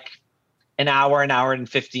like an hour and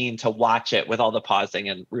 15 to watch it with all the pausing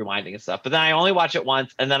and rewinding and stuff. But then I only watch it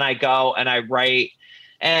once, and then I go and I write.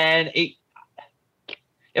 And if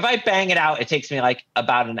I bang it out, it takes me like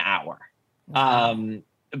about an hour. Wow.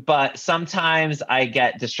 But sometimes I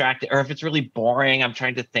get distracted, or if it's really boring, I'm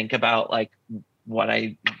trying to think about like what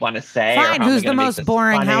I want to say. Fine. Who's the most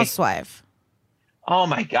boring housewife? Oh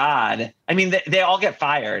my God. I mean, they all get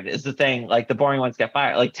fired is the thing. Like the boring ones get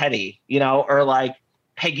fired, like Teddy, or like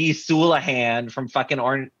Peggy Sulahan from fucking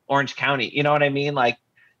Orange County. You know what I mean? Like,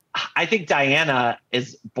 I think Diana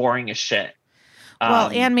is boring as shit.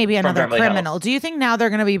 Well, and maybe another criminal. Do you think now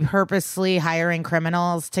they're going to be purposely hiring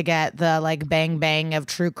criminals to get the like bang bang of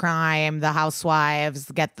true crime, the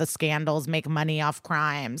housewives, get the scandals, make money off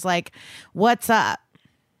crimes? Like, what's up?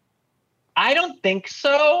 I don't think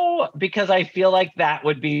so, because I feel like that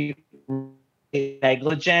would be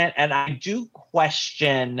negligent. And I do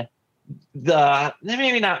question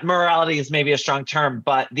maybe not morality is maybe a strong term,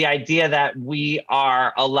 but the idea that we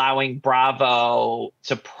are allowing Bravo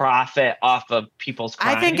to profit off of people's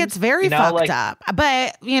crimes. I think it's very fucked up.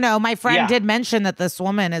 But, my friend did mention that this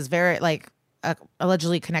woman is very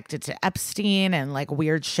allegedly connected to Epstein and like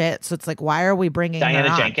weird shit. So it's like, why are we bringing Diana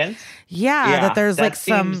her on? Jenkins? Yeah, that there's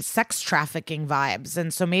some sex trafficking vibes.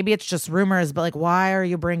 And so maybe it's just rumors, but like, why are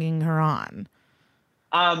you bringing her on?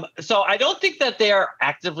 So I don't think that they are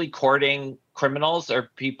actively courting criminals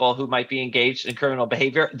or people who might be engaged in criminal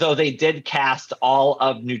behavior, though they did cast all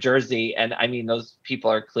of New Jersey. And I mean, those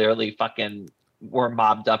people are clearly were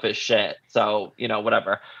mobbed up as shit. So,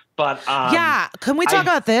 whatever. But yeah, can we talk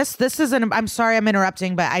about this? This is I'm sorry I'm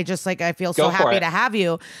interrupting, but I just I feel so happy to have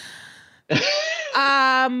you.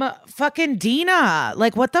 Fucking Dina,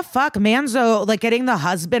 like what the fuck, Manzo, like getting the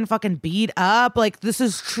husband fucking beat up, like this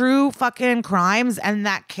is true fucking crimes, and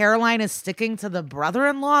that Caroline is sticking to the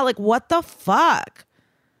brother-in-law, like what the fuck?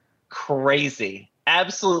 Crazy,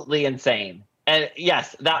 absolutely insane. And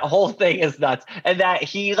yes, that whole thing is nuts. And that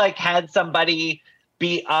he had somebody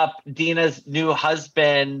beat up Dina's new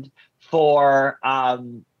husband for a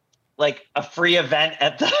free event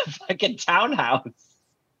at the fucking townhouse.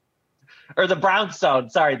 Or the Brownstone,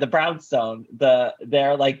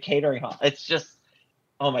 their catering hall. It's just,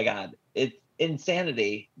 oh my God, it's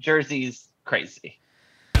insanity. Jersey's crazy.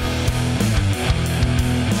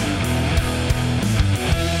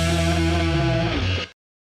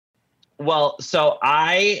 Well, so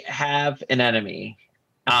I have an enemy.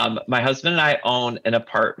 My husband and I own an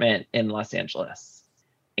apartment in Los Angeles,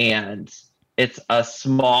 and it's in a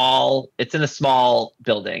small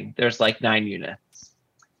building. There's 9 units.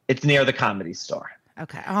 It's near the Comedy Store.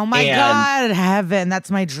 Okay. Oh my God, heaven.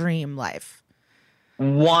 That's my dream life.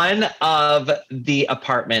 One of the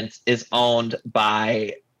apartments is owned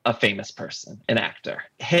by a famous person, an actor.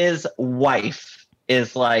 His wife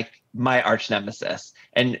is my arch nemesis.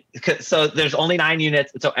 And so there's only 9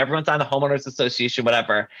 units. So everyone's on the homeowners association,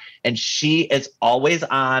 whatever. And she is always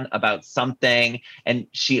on about something. And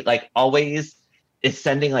she always is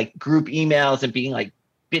sending group emails and being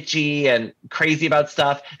bitchy and crazy about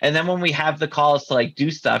stuff. And then when we have the calls to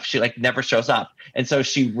do stuff, she never shows up. And so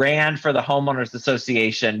she ran for the homeowners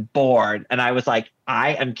association board. And I was I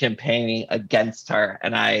am campaigning against her.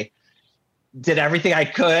 And I did everything I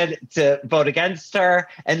could to vote against her.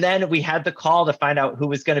 And then we had the call to find out who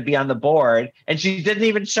was going to be on the board. And she didn't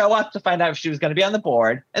even show up to find out if she was going to be on the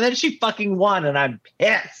board. And then she fucking won. And I'm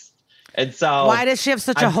pissed. And so why does she have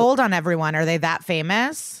such a hold on everyone? Are they that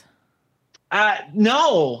famous?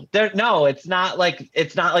 No, it's not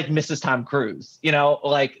it's not like Mrs. Tom Cruise,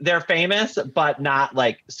 they're famous, but not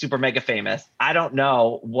super mega famous. I don't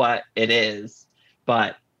know what it is,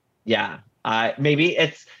 but yeah,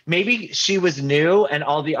 maybe she was new and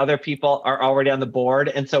all the other people are already on the board.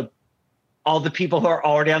 And so all the people who are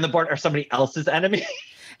already on the board are somebody else's enemy.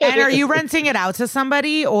 And are you renting it out to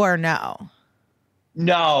somebody or no?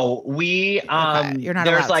 No, we, you're not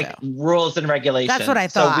there's allowed to. Rules and regulations. That's what I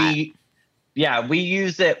thought. So we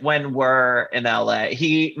use it when we're in LA.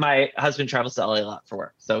 My husband travels to LA a lot for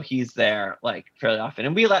work, so he's there fairly often,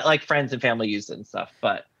 and we let friends and family use it and stuff.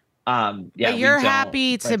 But but you're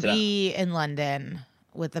happy to be in London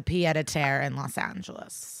with the pied à terre in Los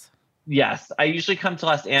Angeles. Yes, I usually come to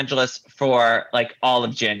Los Angeles for all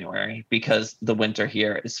of January because the winter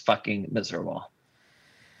here is fucking miserable.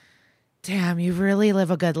 Damn, you really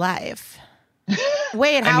live a good life.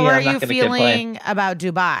 Wait, how are you feeling about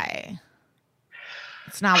Dubai?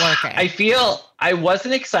 It's not working. I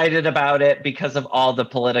wasn't excited about it because of all the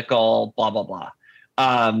political blah, blah, blah.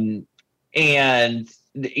 And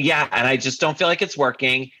Yeah, and I just don't feel like it's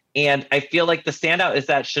working. And I feel like the standout is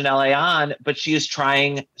that Chanel Ayan, but she is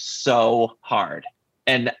trying so hard.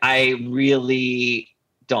 And I really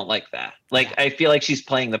don't like that. Like, I feel like she's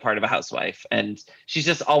playing the part of a housewife, and she's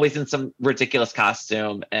just always in some ridiculous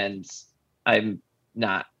costume. And I'm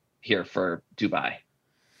not here for Dubai.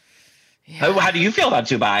 Yeah. How do you feel about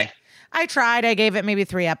Dubai? I tried. I gave it maybe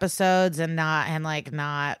 3 episodes and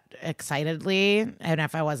not excitedly. And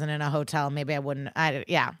if I wasn't in a hotel, maybe I wouldn't.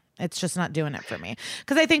 It's just not doing it for me.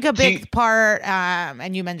 Because I think a big part,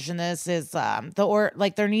 and you mentioned this, is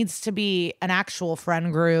there needs to be an actual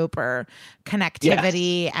friend group or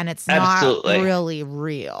connectivity, and it's not really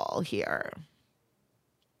real here.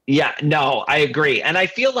 Yeah, no, I agree. And I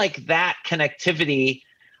feel like that connectivity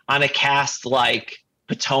on a cast like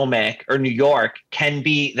Potomac or New York can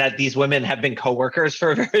be that these women have been coworkers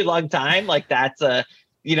for a very long time. Like, that's a,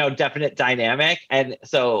 definite dynamic. And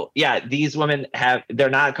so, yeah, these women they're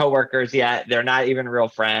not coworkers yet. They're not even real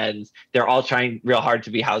friends. They're all trying real hard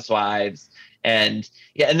to be housewives. And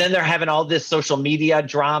and then they're having all this social media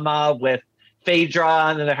drama with Phaedra,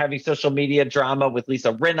 and then they're having social media drama with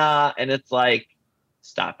Lisa Rinna. And it's like,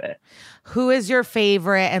 stop it. Who is your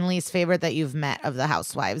favorite and least favorite that you've met of the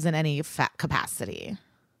housewives in any capacity?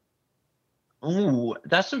 Ooh,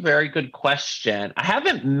 that's a very good question. I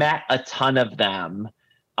haven't met a ton of them.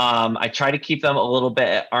 I try to keep them a little bit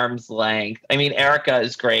at arm's length. I mean, Erica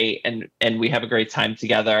is great, and we have a great time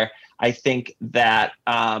together. I think that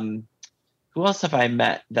who else have I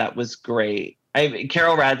met that was great?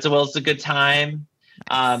 Carol Radzawill's a good time.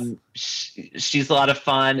 She's a lot of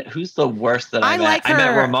fun. Who's the worst that I met? Like her. I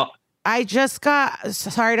met Ramona. I just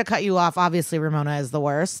sorry to cut you off. Obviously, Ramona is the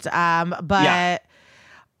worst. But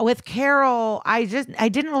with Carol, I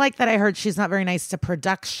didn't like that I heard she's not very nice to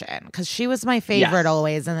production, because she was my favorite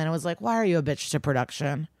always. And then it was like, why are you a bitch to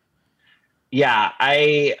production? Yeah,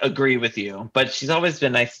 I agree with you. But she's always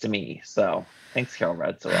been nice to me. So thanks, Carol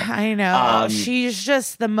Redsewill. I know. She's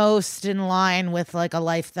just the most in line with like a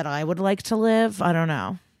life that I would like to live. I don't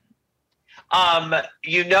know.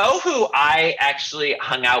 You know who I actually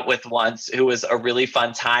hung out with once, who was a really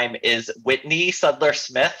fun time, is Whitney Sudler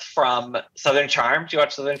Smith from Southern Charm. Do you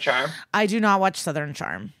watch Southern Charm? I do not watch Southern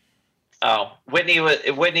Charm. Oh, Whitney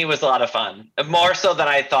was a lot of fun, more so than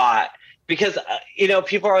I thought, because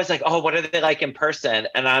people are always like, oh, what are they like in person?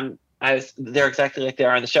 And they're exactly like they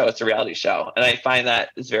are on the show. It's a reality show, and I find that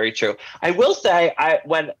is very true. I will say,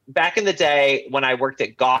 when back in the day when I worked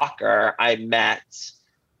at Gawker, I met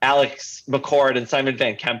Alex McCord and Simon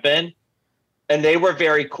Van Kempen, and they were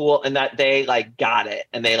very cool in that they like got it,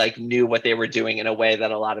 and they like knew what they were doing in a way that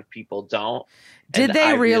a lot of people don't. Did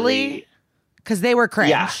they really? Because they were cringe.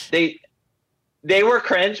 Yeah, they were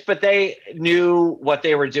cringe, but they knew what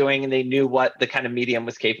they were doing, and they knew what the kind of medium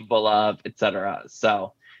was capable of, etc.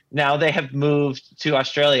 So now they have moved to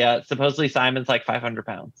Australia. Supposedly Simon's like 500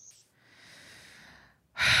 pounds.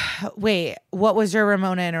 Wait, what was your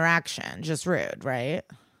Ramona interaction? Just rude, right?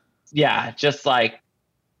 Yeah, just like,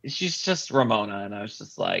 she's just Ramona, and I was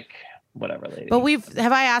just like, whatever, lady. But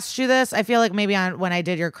have I asked you this? I feel like maybe when I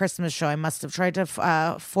did your Christmas show, I must have tried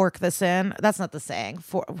to fork this in. That's not the saying.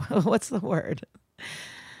 What's the word?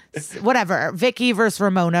 Whatever. Vicky versus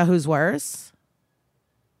Ramona, who's worse?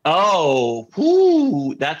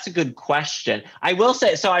 Oh, that's a good question. I will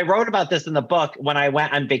say, so I wrote about this in the book. When I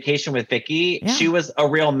went on vacation with Vicky, she was a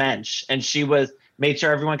real mensch, and she made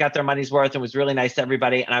sure everyone got their money's worth and was really nice to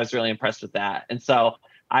everybody. And I was really impressed with that. And so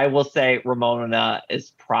I will say Ramona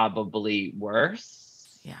is probably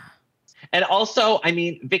worse. Yeah. And also, I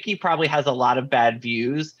mean, Vicky probably has a lot of bad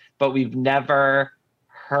views, but we've never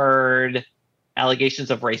heard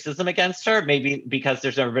allegations of racism against her, maybe because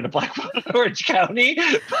there's never been a black woman in Orange County.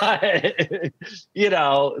 But,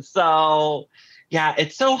 so yeah,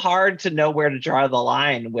 it's so hard to know where to draw the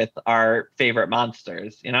line with our favorite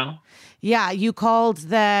monsters, Yeah, you called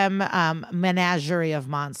them Menagerie of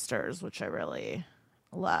Monsters, which I really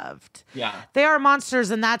loved. Yeah. They are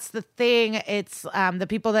monsters, and that's the thing. It's the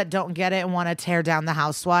people that don't get it and want to tear down the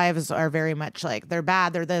housewives are very much like, they're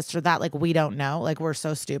bad, they're this or that. Like, we don't know. Like, we're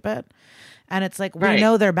so stupid. And it's like, we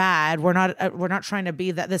know they're bad. We're not trying to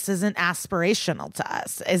be that. This isn't aspirational to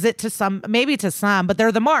us. Is it to some? Maybe to some, but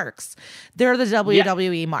they're the marks. They're the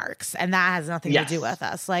WWE marks. And that has nothing to do with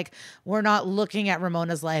us. Like, we're not looking at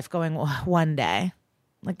Ramona's life going, one day.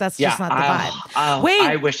 Like, that's just not the vibe. Wait,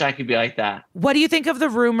 I wish I could be like that. What do you think of the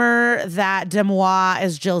rumor that Demois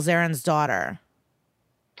is Jill Zarin's daughter?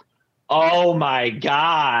 Oh my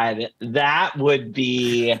God. That would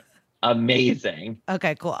be amazing.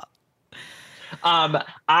 Okay, cool.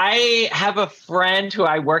 I have a friend who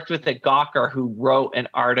I worked with at Gawker who wrote an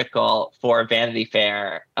article for Vanity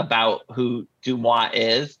Fair about who Dumois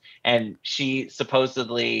is, and she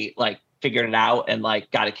supposedly like figured it out and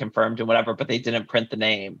like got it confirmed and whatever, but they didn't print the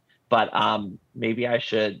name. But maybe I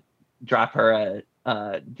should drop her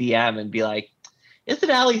a DM and be like, "Is it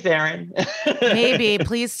Allie Theron?" Maybe.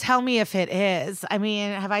 Please tell me if it is. I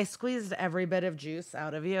mean, have I squeezed every bit of juice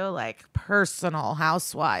out of you? Like personal,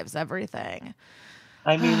 housewives, everything.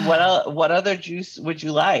 I mean, what other juice would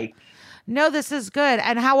you like? No, this is good.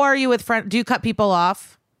 And how are you with friends? Do you cut people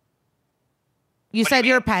off? You said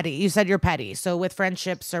you're petty. You said you're petty. So with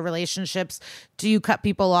friendships or relationships, do you cut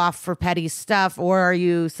people off for petty stuff, or are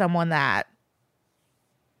you someone that?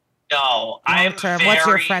 No, I'm What's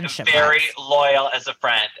your friendship very like? loyal as a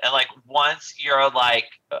friend. And like once you're like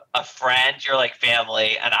a friend, you're like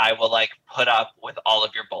family, and I will like put up with all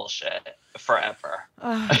of your bullshit forever.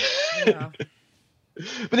 Yeah.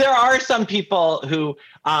 But there are some people who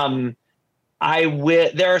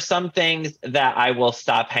there are some things that I will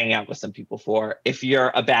stop hanging out with some people for. If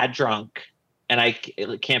you're a bad drunk and I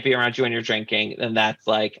can't be around you when you're drinking, then that's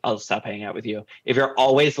like, I'll stop hanging out with you. If you're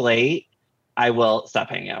always late, I will stop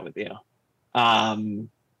hanging out with you.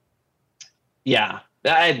 Yeah,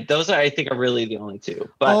 those are, I think, are really the only two.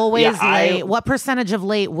 But always late. What percentage of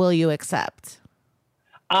late will you accept?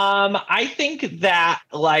 I think that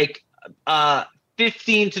like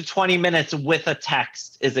 15 to 20 minutes with a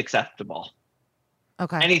text is acceptable.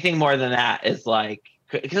 Okay. Anything more than that is like,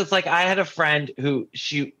 because like I had a friend who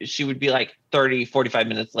she would be like 30, 45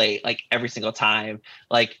 minutes late, like every single time.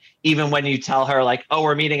 Like even when you tell her like, oh,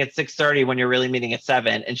 we're meeting at 6:30 when you're really meeting at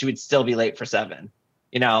 7, and she would still be late for 7,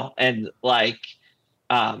 you know? And like,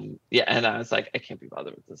 yeah. And I was like, I can't be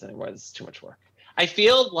bothered with this anymore. This is too much work. I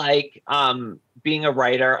feel like being a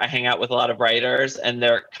writer, I hang out with a lot of writers and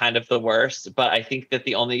they're kind of the worst. But I think that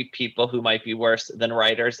the only people who might be worse than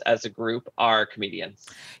writers as a group are comedians.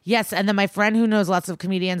 Yes. And then my friend who knows lots of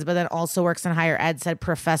comedians, but then also works in higher ed, said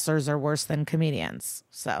professors are worse than comedians.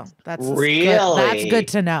 So that's really good. That's good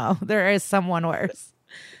to know. There is someone worse.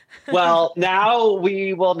 Well, now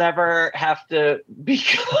we will never have to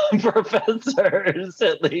become professors,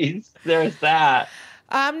 at least. There's that.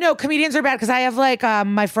 No, comedians are bad because I have like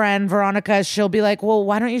my friend Veronica. She'll be like, well,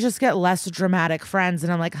 why don't you just get less dramatic friends?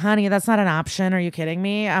 And I'm like, honey, that's not an option. Are you kidding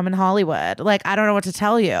me? I'm in Hollywood. Like, I don't know what to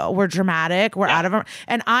tell you. We're dramatic. We're out of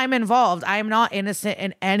and I'm involved. I am not innocent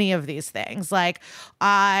in any of these things. Like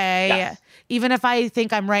even if I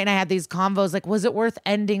think I'm right and I had these convos, like, was it worth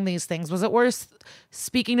ending these things? Was it worth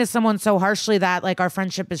speaking to someone so harshly that like our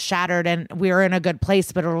friendship is shattered and we're in a good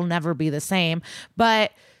place, but it'll never be the same?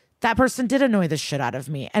 But that person did annoy the shit out of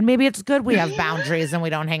me. And maybe it's good we have boundaries and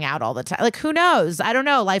we don't hang out all the time. Like, who knows? I don't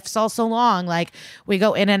know. Life's all so long. Like, we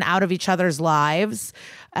go in and out of each other's lives.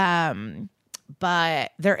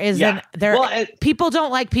 But there isn't people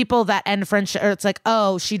don't like people that end friendship, or it's like,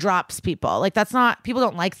 oh, she drops people. Like, that's not, people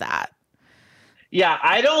don't like that. Yeah,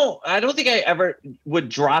 I don't think I ever would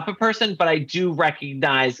drop a person, but I do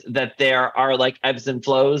recognize that there are like ebbs and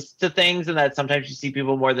flows to things, and that sometimes you see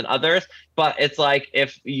people more than others. But it's like,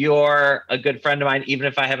 if you're a good friend of mine, even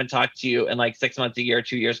if I haven't talked to you in like 6 months, a year,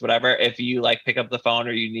 2 years, whatever, if you like pick up the phone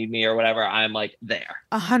or you need me or whatever, I'm like there.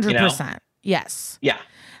 100%. Yes. Yeah.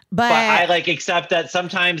 But I like accept that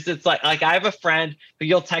sometimes it's like I have a friend who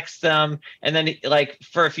you'll text them, and then like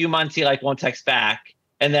for a few months he like won't text back,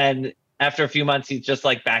 and then after a few months he's just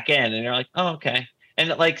like back in, and you're like, oh, okay. And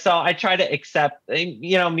like, so I try to accept,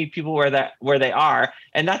 meet people where they are,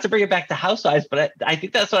 and not to bring it back to housewives, but I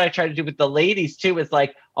think that's what I try to do with the ladies too, is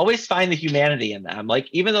like always find the humanity in them. Like,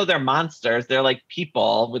 even though they're monsters, they're like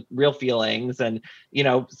people with real feelings and,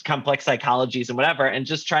 complex psychologies and whatever, and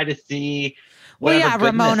just try to see. Well, yeah,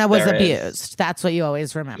 Ramona was abused. That's what you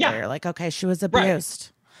always remember. Yeah. You're like, okay, she was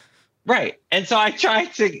abused. Right. And so I try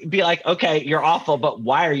to be like, okay, you're awful, but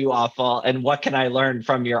why are you awful? And what can I learn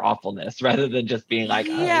from your awfulness, rather than just being like,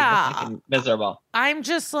 oh, you're fucking miserable. I'm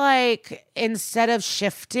just like, instead of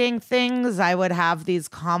shifting things, I would have these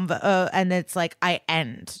and it's like, I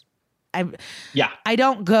end. I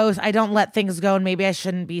don't let things go, and maybe I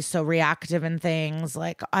shouldn't be so reactive in things.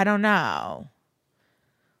 Like, I don't know.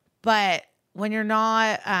 But when you're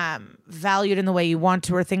not valued in the way you want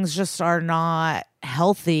to, or things just are not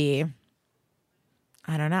healthy,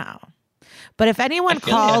 I don't know. But if anyone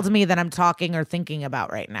called me that I'm talking or thinking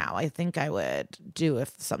about right now, I think I would do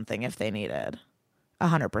something if they needed.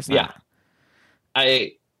 100%. Yeah,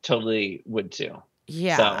 I totally would too.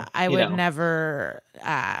 Yeah, so, I would never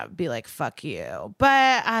be like, fuck you.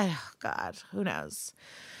 But, God, who knows?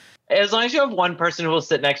 as long as you have one person who will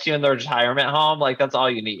sit next to you in the retirement home, like that's all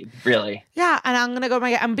you need, really. Yeah, and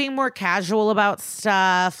I'm being more casual about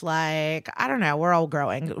stuff. Like, I don't know, we're all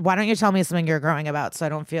growing. Why don't you tell me something you're growing about so I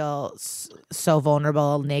don't feel so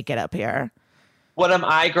vulnerable, naked up here? What am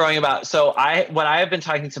I growing about? What I have been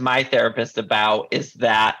talking to my therapist about is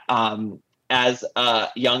that as a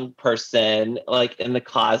young person, like in the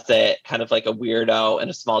closet, kind of like a weirdo in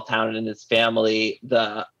a small town in his family,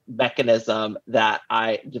 the mechanism that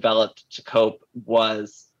I developed to cope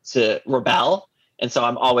was to rebel. And so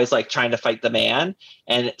I'm always like trying to fight the man.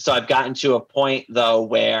 And so I've gotten to a point though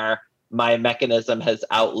where my mechanism has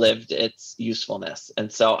outlived its usefulness.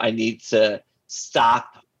 And so I need to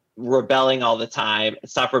stop rebelling all the time,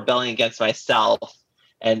 stop rebelling against myself,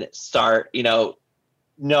 and start,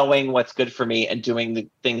 knowing what's good for me and doing the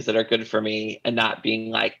things that are good for me and not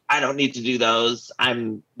being like, I don't need to do those,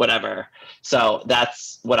 I'm whatever. So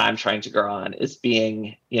that's what I'm trying to grow on, is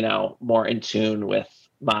being, more in tune with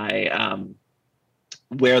my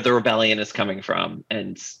where the rebellion is coming from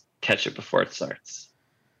and catch it before it starts.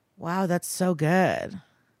 Wow, that's so good.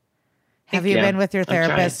 Have you been with your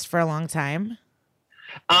therapist for a long time?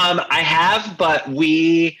 I have, but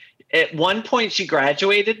at one point she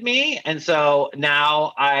graduated me. And so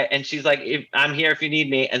now she's like, I'm here if you need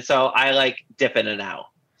me. And so I like dip in and out.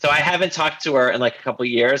 So I haven't talked to her in like a couple of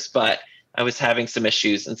years, but I was having some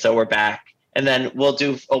issues. And so we're back, and then we'll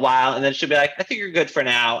do a while. And then she'll be like, I think you're good for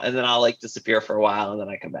now. And then I'll like disappear for a while, and then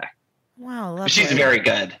I come back. Wow. Lovely. But she's very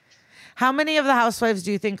good. How many of the housewives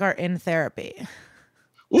do you think are in therapy?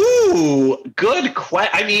 Ooh, good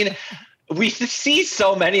question. I mean, we see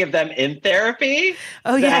so many of them in therapy.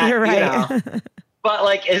 Oh, yeah, you're right. But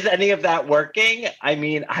like, is any of that working? I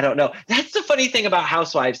mean, I don't know. That's the funny thing about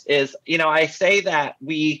housewives is, I say that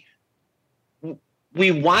we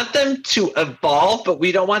want them to evolve, but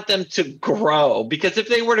we don't want them to grow, because if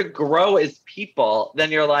they were to grow as people,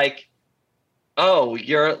 then you're like, oh,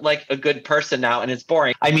 you're like a good person now, and it's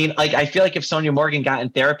boring. I mean, like, I feel like if Sonia Morgan got in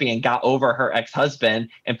therapy and got over her ex-husband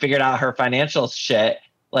and figured out her financial shit,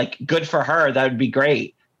 like, good for her. That would be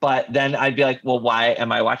great. But then I'd be like, well, why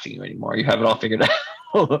am I watching you anymore? You have it all figured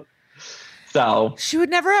out. So she would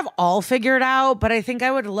never have all figured out, but I think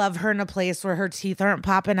I would love her in a place where her teeth aren't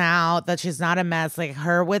popping out, that she's not a mess, like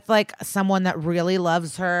her with like someone that really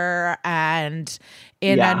loves her, and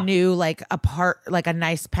in a new like a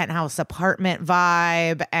nice penthouse apartment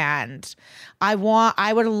vibe. And I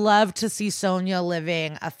would love to see Sonia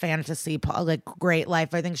living a fantasy like great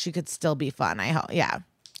life. I think she could still be fun. I hope,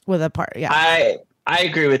 with a part. Yeah, I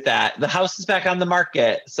agree with that. The house is back on the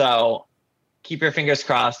market, so keep your fingers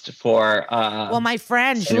crossed for my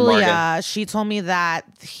friend Julia, she told me that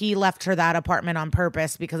he left her that apartment on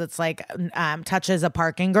purpose because it's like touches a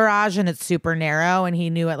parking garage and it's super narrow, and he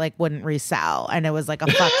knew it like wouldn't resell, and it was like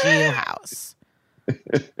a fuck you house.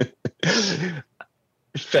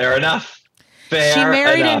 Fair enough. She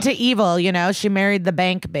married into evil, she married the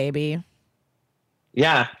bank, baby.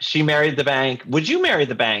 Yeah, she married the bank. Would you marry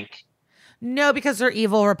the bank? No, because they're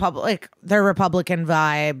evil they're Republican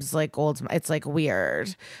vibes, like old. It's like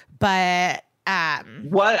weird, but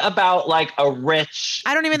what about like a rich?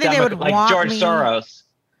 I don't even think they would like want George me. Soros.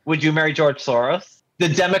 Would you marry George Soros, the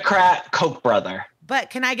Democrat Koch brother? But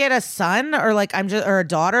can I get a son or or a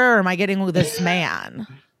daughter, or am I getting this man?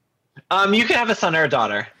 You can have a son or a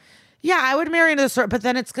daughter. Yeah, I would marry into the but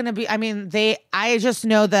then it's going to be, I just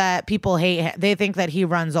know that people hate him. They think that he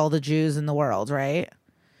runs all the Jews in the world, right?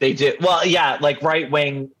 They do. Well, yeah, like right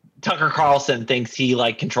wing Tucker Carlson thinks he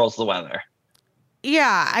like controls the weather.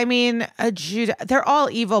 Yeah, I mean, they're all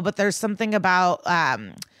evil, but there's something about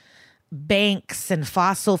banks and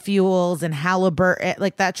fossil fuels and Halliburton.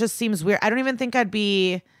 Like that just seems weird. I don't even think I'd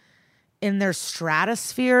be in their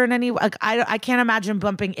stratosphere in any way. Like I can't imagine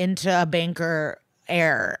bumping into a banker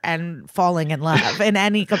air and falling in love in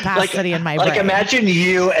any capacity in my brain. Like imagine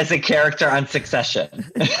you as a character on Succession.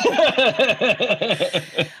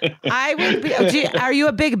 I would be. Are you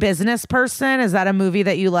a big business person? Is that a movie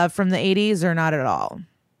that you love from the 80s or not at all?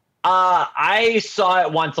 I saw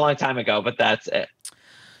it once a long time ago, but that's it.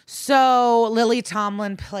 So Lily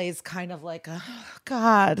Tomlin plays kind of like a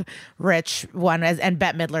rich one, and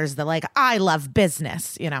Bette Midler's the like, I love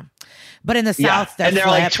business, But in the South, and they're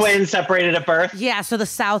like twins separated at birth. Yeah, so the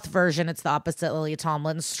South version, it's the opposite. Lily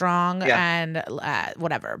Tomlin's strong and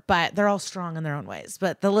whatever, but they're all strong in their own ways.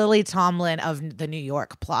 But the Lily Tomlin of the New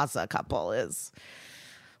York Plaza couple is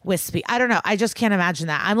wispy. I don't know. I just can't imagine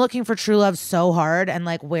that. I'm looking for true love so hard, and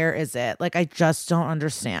like, where is it? Like, I just don't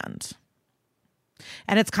understand.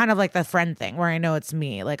 And it's kind of like the friend thing where I know it's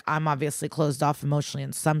me. Like, I'm obviously closed off emotionally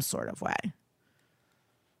in some sort of way.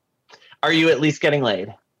 Are you at least getting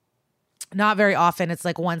laid? Not very often. It's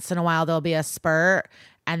like once in a while there'll be a spurt,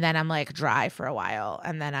 and then I'm like dry for a while,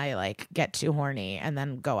 and then I like get too horny and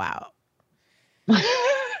then go out.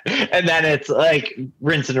 And then it's like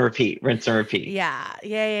rinse and repeat. Yeah.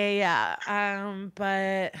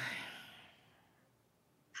 But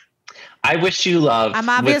I wish you love. I'm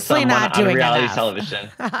obviously not doing on reality enough. television.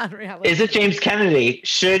 Is it James Kennedy?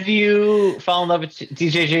 Should you fall in love with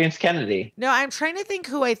DJ James Kennedy? No, I'm trying to think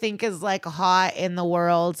who I think is like hot in the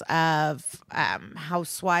world of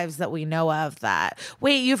housewives that we know of. That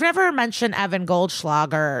wait, you've never mentioned Evan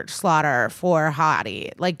Slaughter for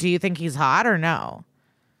hottie. Like, do you think he's hot or no?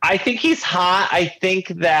 I think he's hot. I think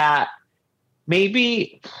that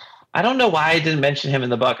maybe. I don't know why I didn't mention him in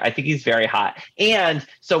the book. I think he's very hot. And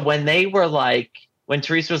so when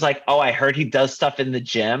Teresa was like, oh, I heard he does stuff in the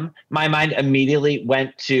gym, my mind immediately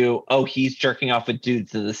went to, oh, he's jerking off with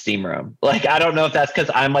dudes in the steam room. Like, I don't know if that's because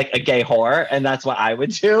I'm like a gay whore and that's what I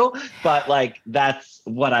would do, but like, that's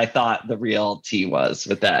what I thought the real tea was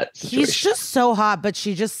with that situation. He's just so hot, but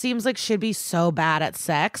she just seems like she'd be so bad at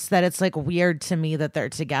sex that it's like weird to me that they're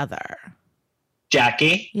together.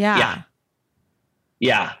 Jackie? Yeah.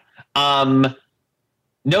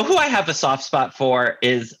 Know who I have a soft spot for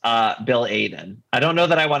is Bill Aiden. I don't know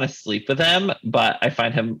that I want to sleep with him, but I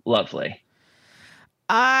find him lovely.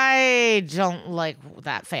 I don't like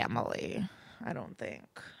that family. I don't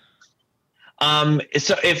think.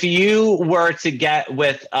 So if you were to get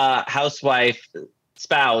with a housewife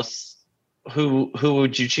spouse, who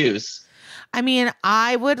would you choose? I mean,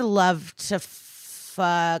 I would love to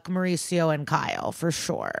fuck Mauricio and Kyle for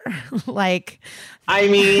sure. Like, I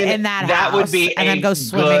mean, in that house, would be and then go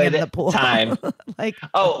swimming in the pool. Time. Like,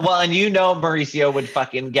 oh well, and Mauricio would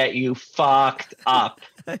fucking get you fucked up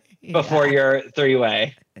before your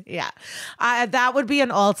three-way. Yeah, that would be an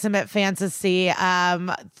ultimate fantasy.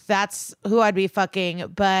 That's who I'd be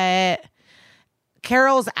fucking, but.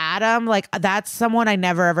 Carol's Adam, like that's someone I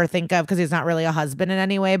never ever think of because he's not really a husband in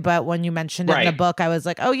any way. But when you mentioned it in the book, I was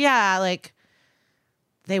like, oh yeah, like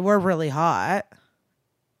they were really hot.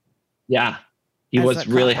 Yeah, he was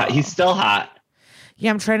really hot. He's still hot.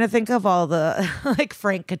 Yeah, I'm trying to think of all the like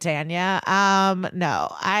Frank Catania. Oh no.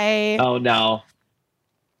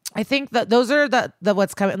 I think that those are the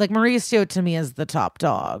what's coming. Like Mauricio to me is the top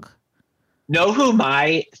dog. Know who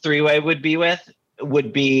my three-way would be with?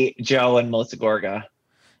 Would be Joe and Melissa Gorga.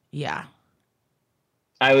 Yeah.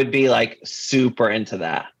 I would be like super into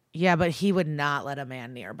that. Yeah, but he would not let a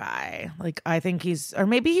man nearby. Like I think or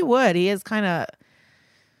maybe he would. He is kind of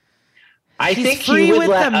I think he would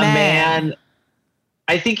let a man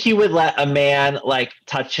I think he would let a man like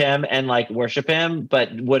touch him and like worship him, but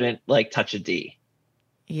wouldn't like touch a D.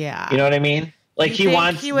 Yeah. You know what I mean? Like he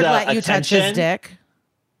wants he would let you attention. Touch his dick.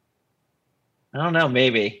 I don't know,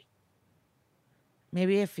 maybe.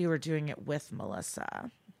 Maybe if you were doing it with Melissa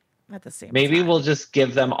at the same time. Maybe we'll just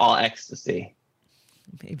give them all ecstasy.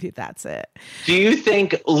 Maybe that's it. Do you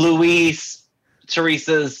think Luis,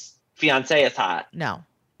 Teresa's fiance, is hot? No.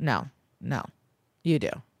 You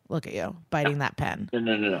do. Look at you biting that pen.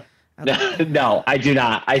 No. Okay. No, I do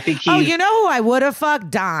not. I think Oh, you know who I would have fucked?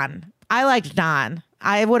 Don. I liked Don.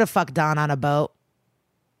 I would have fucked Don on a boat.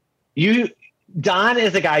 Don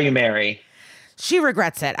is a guy you marry. She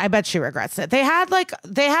regrets it. I bet she regrets it. They had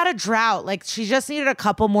a drought. Like she just needed a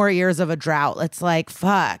couple more years of a drought. It's like,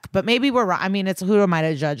 fuck. But maybe we're wrong. I mean, it's who am I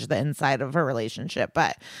to judge the inside of her relationship?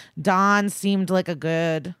 But Dawn seemed like a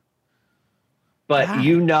good. But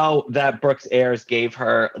you know that Brooks Ayers gave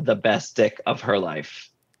her the best dick of her life.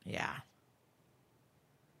 Yeah.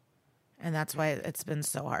 And that's why it's been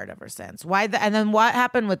so hard ever since. And then what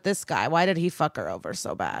happened with this guy? Why did he fuck her over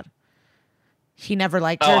so bad? He never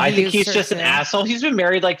liked her. Oh, I think he's just an asshole. He's been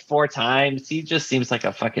married like 4 times. He just seems like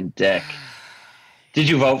a fucking dick. Did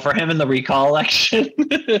you vote for him in the recall election?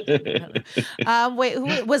 Wait,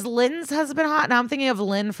 who was Lynn's husband hot? Now I'm thinking of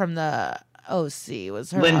Lynn from the OC. Was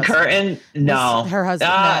her Lynn husband? Curtin? No. Her husband?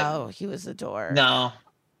 No, he was a dork. No.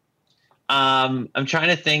 I'm trying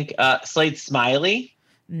to think. Slade Smiley?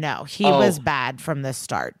 No, he was bad from the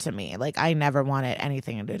start to me. Like I never wanted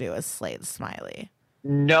anything to do with Slade Smiley.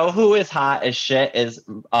 Know who is hot as shit is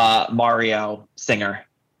Mario Singer.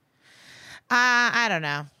 I don't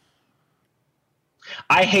know.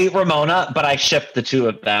 I hate Ramona, but I ship the two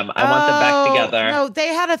of them. I want them back together. No, they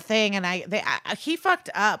had a thing, and he fucked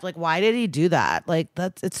up. Like, why did he do that? Like,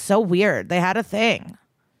 it's so weird. They had a thing.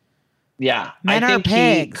 Yeah, Men are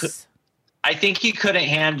pigs. I think he couldn't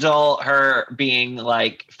handle her being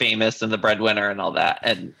like famous and the breadwinner and all that,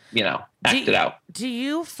 and acted out. Do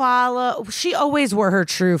you follow? She always wore her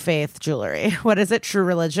true faith jewelry. What is it? True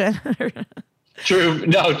religion. True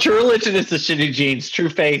religion is the shitty jeans. True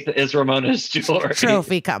faith is Ramona's jewelry.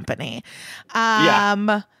 Trophy company.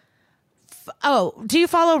 Yeah. Do you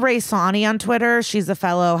follow Ray Sani on Twitter? She's a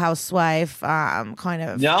fellow housewife, kind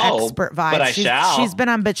of expert vibe. But I shall. She's been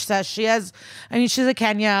on Bitch Sesh. She's a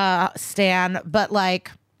Kenya stan, but like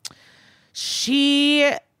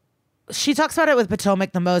she talks about it with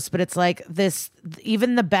Potomac the most, but it's like this,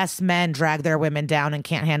 even the best men drag their women down and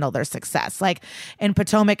can't handle their success. Like in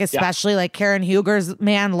Potomac, especially, like Karen Huger's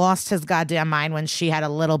man lost his goddamn mind when she had a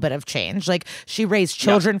little bit of change. Like she raised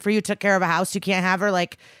children for you, took care of a house. You can't have her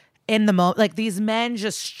like in the moment. Like these men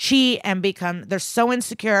just cheat and they're so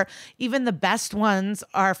insecure. Even the best ones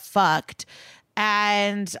are fucked.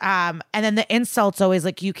 And then the insult's always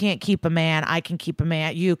like, you can't keep a man, I can keep a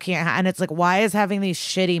man, you can't. And it's like, why is having these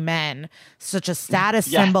shitty men such a status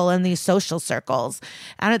symbol in these social circles?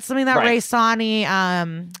 And it's something that Ray Sani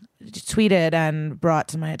tweeted and brought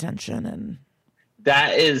to my attention. And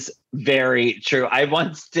that is very true. I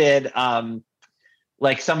once did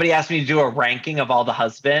like somebody asked me to do a ranking of all the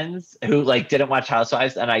husbands who like didn't watch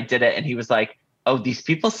Housewives, and I did it, and he was like, oh, these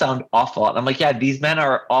people sound awful. And I'm like, yeah, these men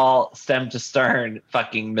are all stem to stern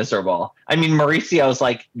fucking miserable. I mean, Mauricio's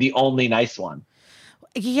like the only nice one.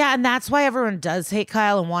 Yeah, and that's why everyone does hate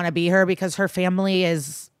Kyle and want to be her, because her family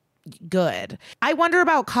is good. I wonder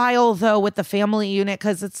about Kyle, though, with the family unit,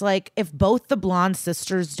 because it's like if both the blonde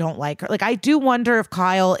sisters don't like her. Like, I do wonder if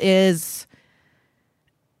Kyle is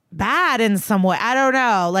bad in some way. I don't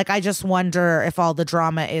know. Like, I just wonder if all the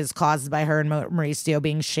drama is caused by her and Mauricio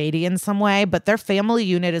being shady in some way. But their family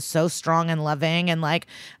unit is so strong and loving, and like,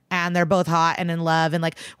 and they're both hot and in love. And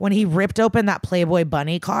like when he ripped open that Playboy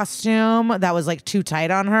bunny costume that was like too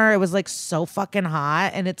tight on her, it was like so fucking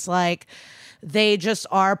hot. And it's like they just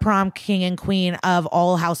are prom king and queen of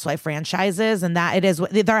all housewife franchises, and that it is,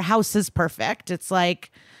 their house is perfect. It's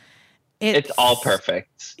like it's all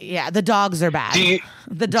perfect. Yeah, the dogs are bad. Do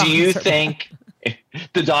you think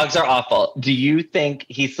the dogs are awful? Do you think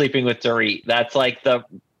he's sleeping with Dorit? That's like the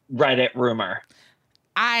Reddit rumor.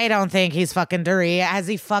 I don't think he's fucking Dorit. Has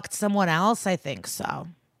he fucked someone else? I think so.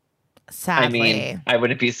 Sadly. I mean, I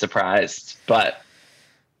wouldn't be surprised, but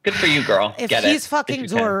good for you, girl. If he's fucking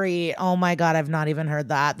Dorit, oh my God, I've not even heard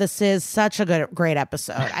that. This is such a great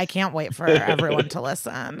episode. I can't wait for everyone to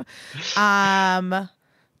listen.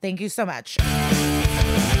 Thank you so much.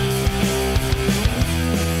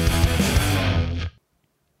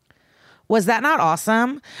 Was that not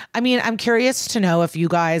awesome? I mean, I'm curious to know if you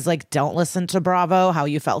guys like don't listen to Bravo, how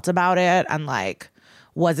you felt about it, and like,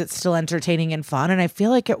 was it still entertaining and fun? And I feel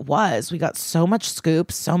like it was. We got so much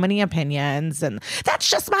scoop, so many opinions, and that's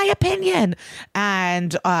just my opinion.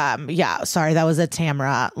 And yeah, sorry, that was a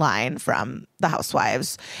Tamra line from The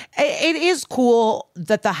Housewives. It is cool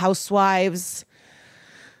that The Housewives,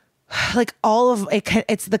 like all of it,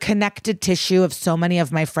 it's the connected tissue of so many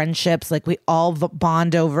of my friendships. Like we all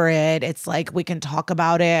bond over it. It's like we can talk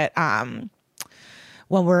about it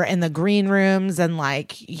when we're in the green rooms, and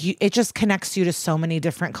like it just connects you to so many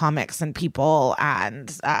different comics and people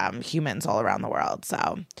and humans all around the world.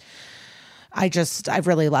 So I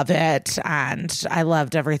really love it, and I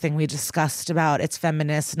loved everything we discussed about its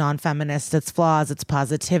feminist, non-feminist, its flaws, its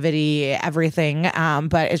positivity, everything.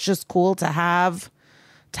 But it's just cool to have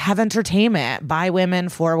entertainment by women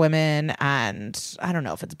for women. And I don't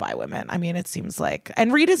know if it's by women. I mean, it seems like,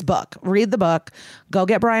 and read his book, read the book, go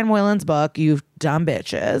get Brian Moylan's book, you dumb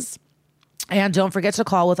bitches. And don't forget to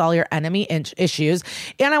call with all your enemy issues.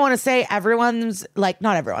 And I want to say everyone's like,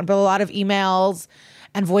 not everyone, but a lot of emails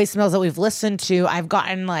and voicemails that we've listened to, I've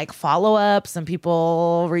gotten like follow-ups and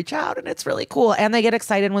people reach out, and it's really cool. And they get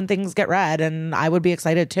excited when things get read, and I would be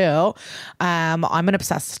excited too. I'm an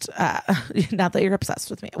obsessed, not that you're obsessed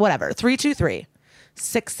with me, whatever.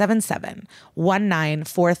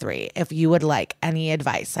 323-677-1943 if you would like any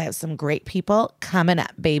advice. I have some great people coming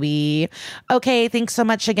up, baby. Okay, thanks so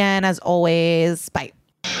much again, as always. Bye.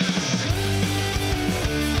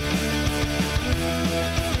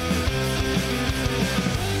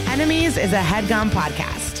 Enemies is a HeadGum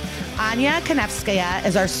podcast. Anya Konevskaya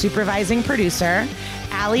is our supervising producer.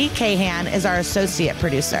 Ali Kahan is our associate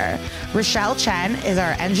producer. Rochelle Chen is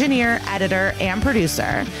our engineer, editor, and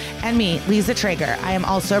producer. And me, Lisa Traeger. I am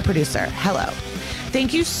also a producer. Hello.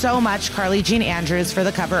 Thank you so much, Carly Jean Andrews, for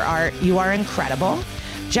the cover art. You are incredible.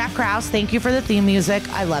 Jack Krause, thank you for the theme music.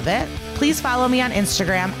 I love it. Please follow me on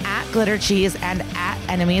Instagram @GlitterCheese and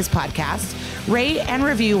 @Enemies Podcast. Rate and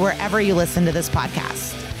review wherever you listen to this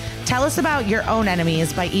podcast. Tell us about your own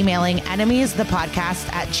enemies by emailing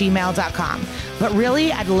enemiesthepodcast@gmail.com. But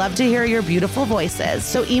really, I'd love to hear your beautiful voices.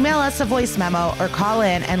 So email us a voice memo or call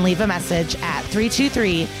in and leave a message at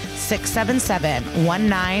 323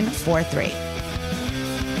 888-677-1943.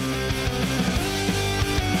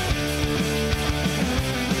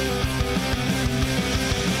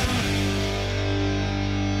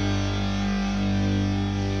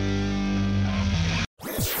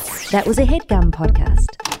 That was a HeadGum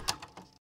podcast.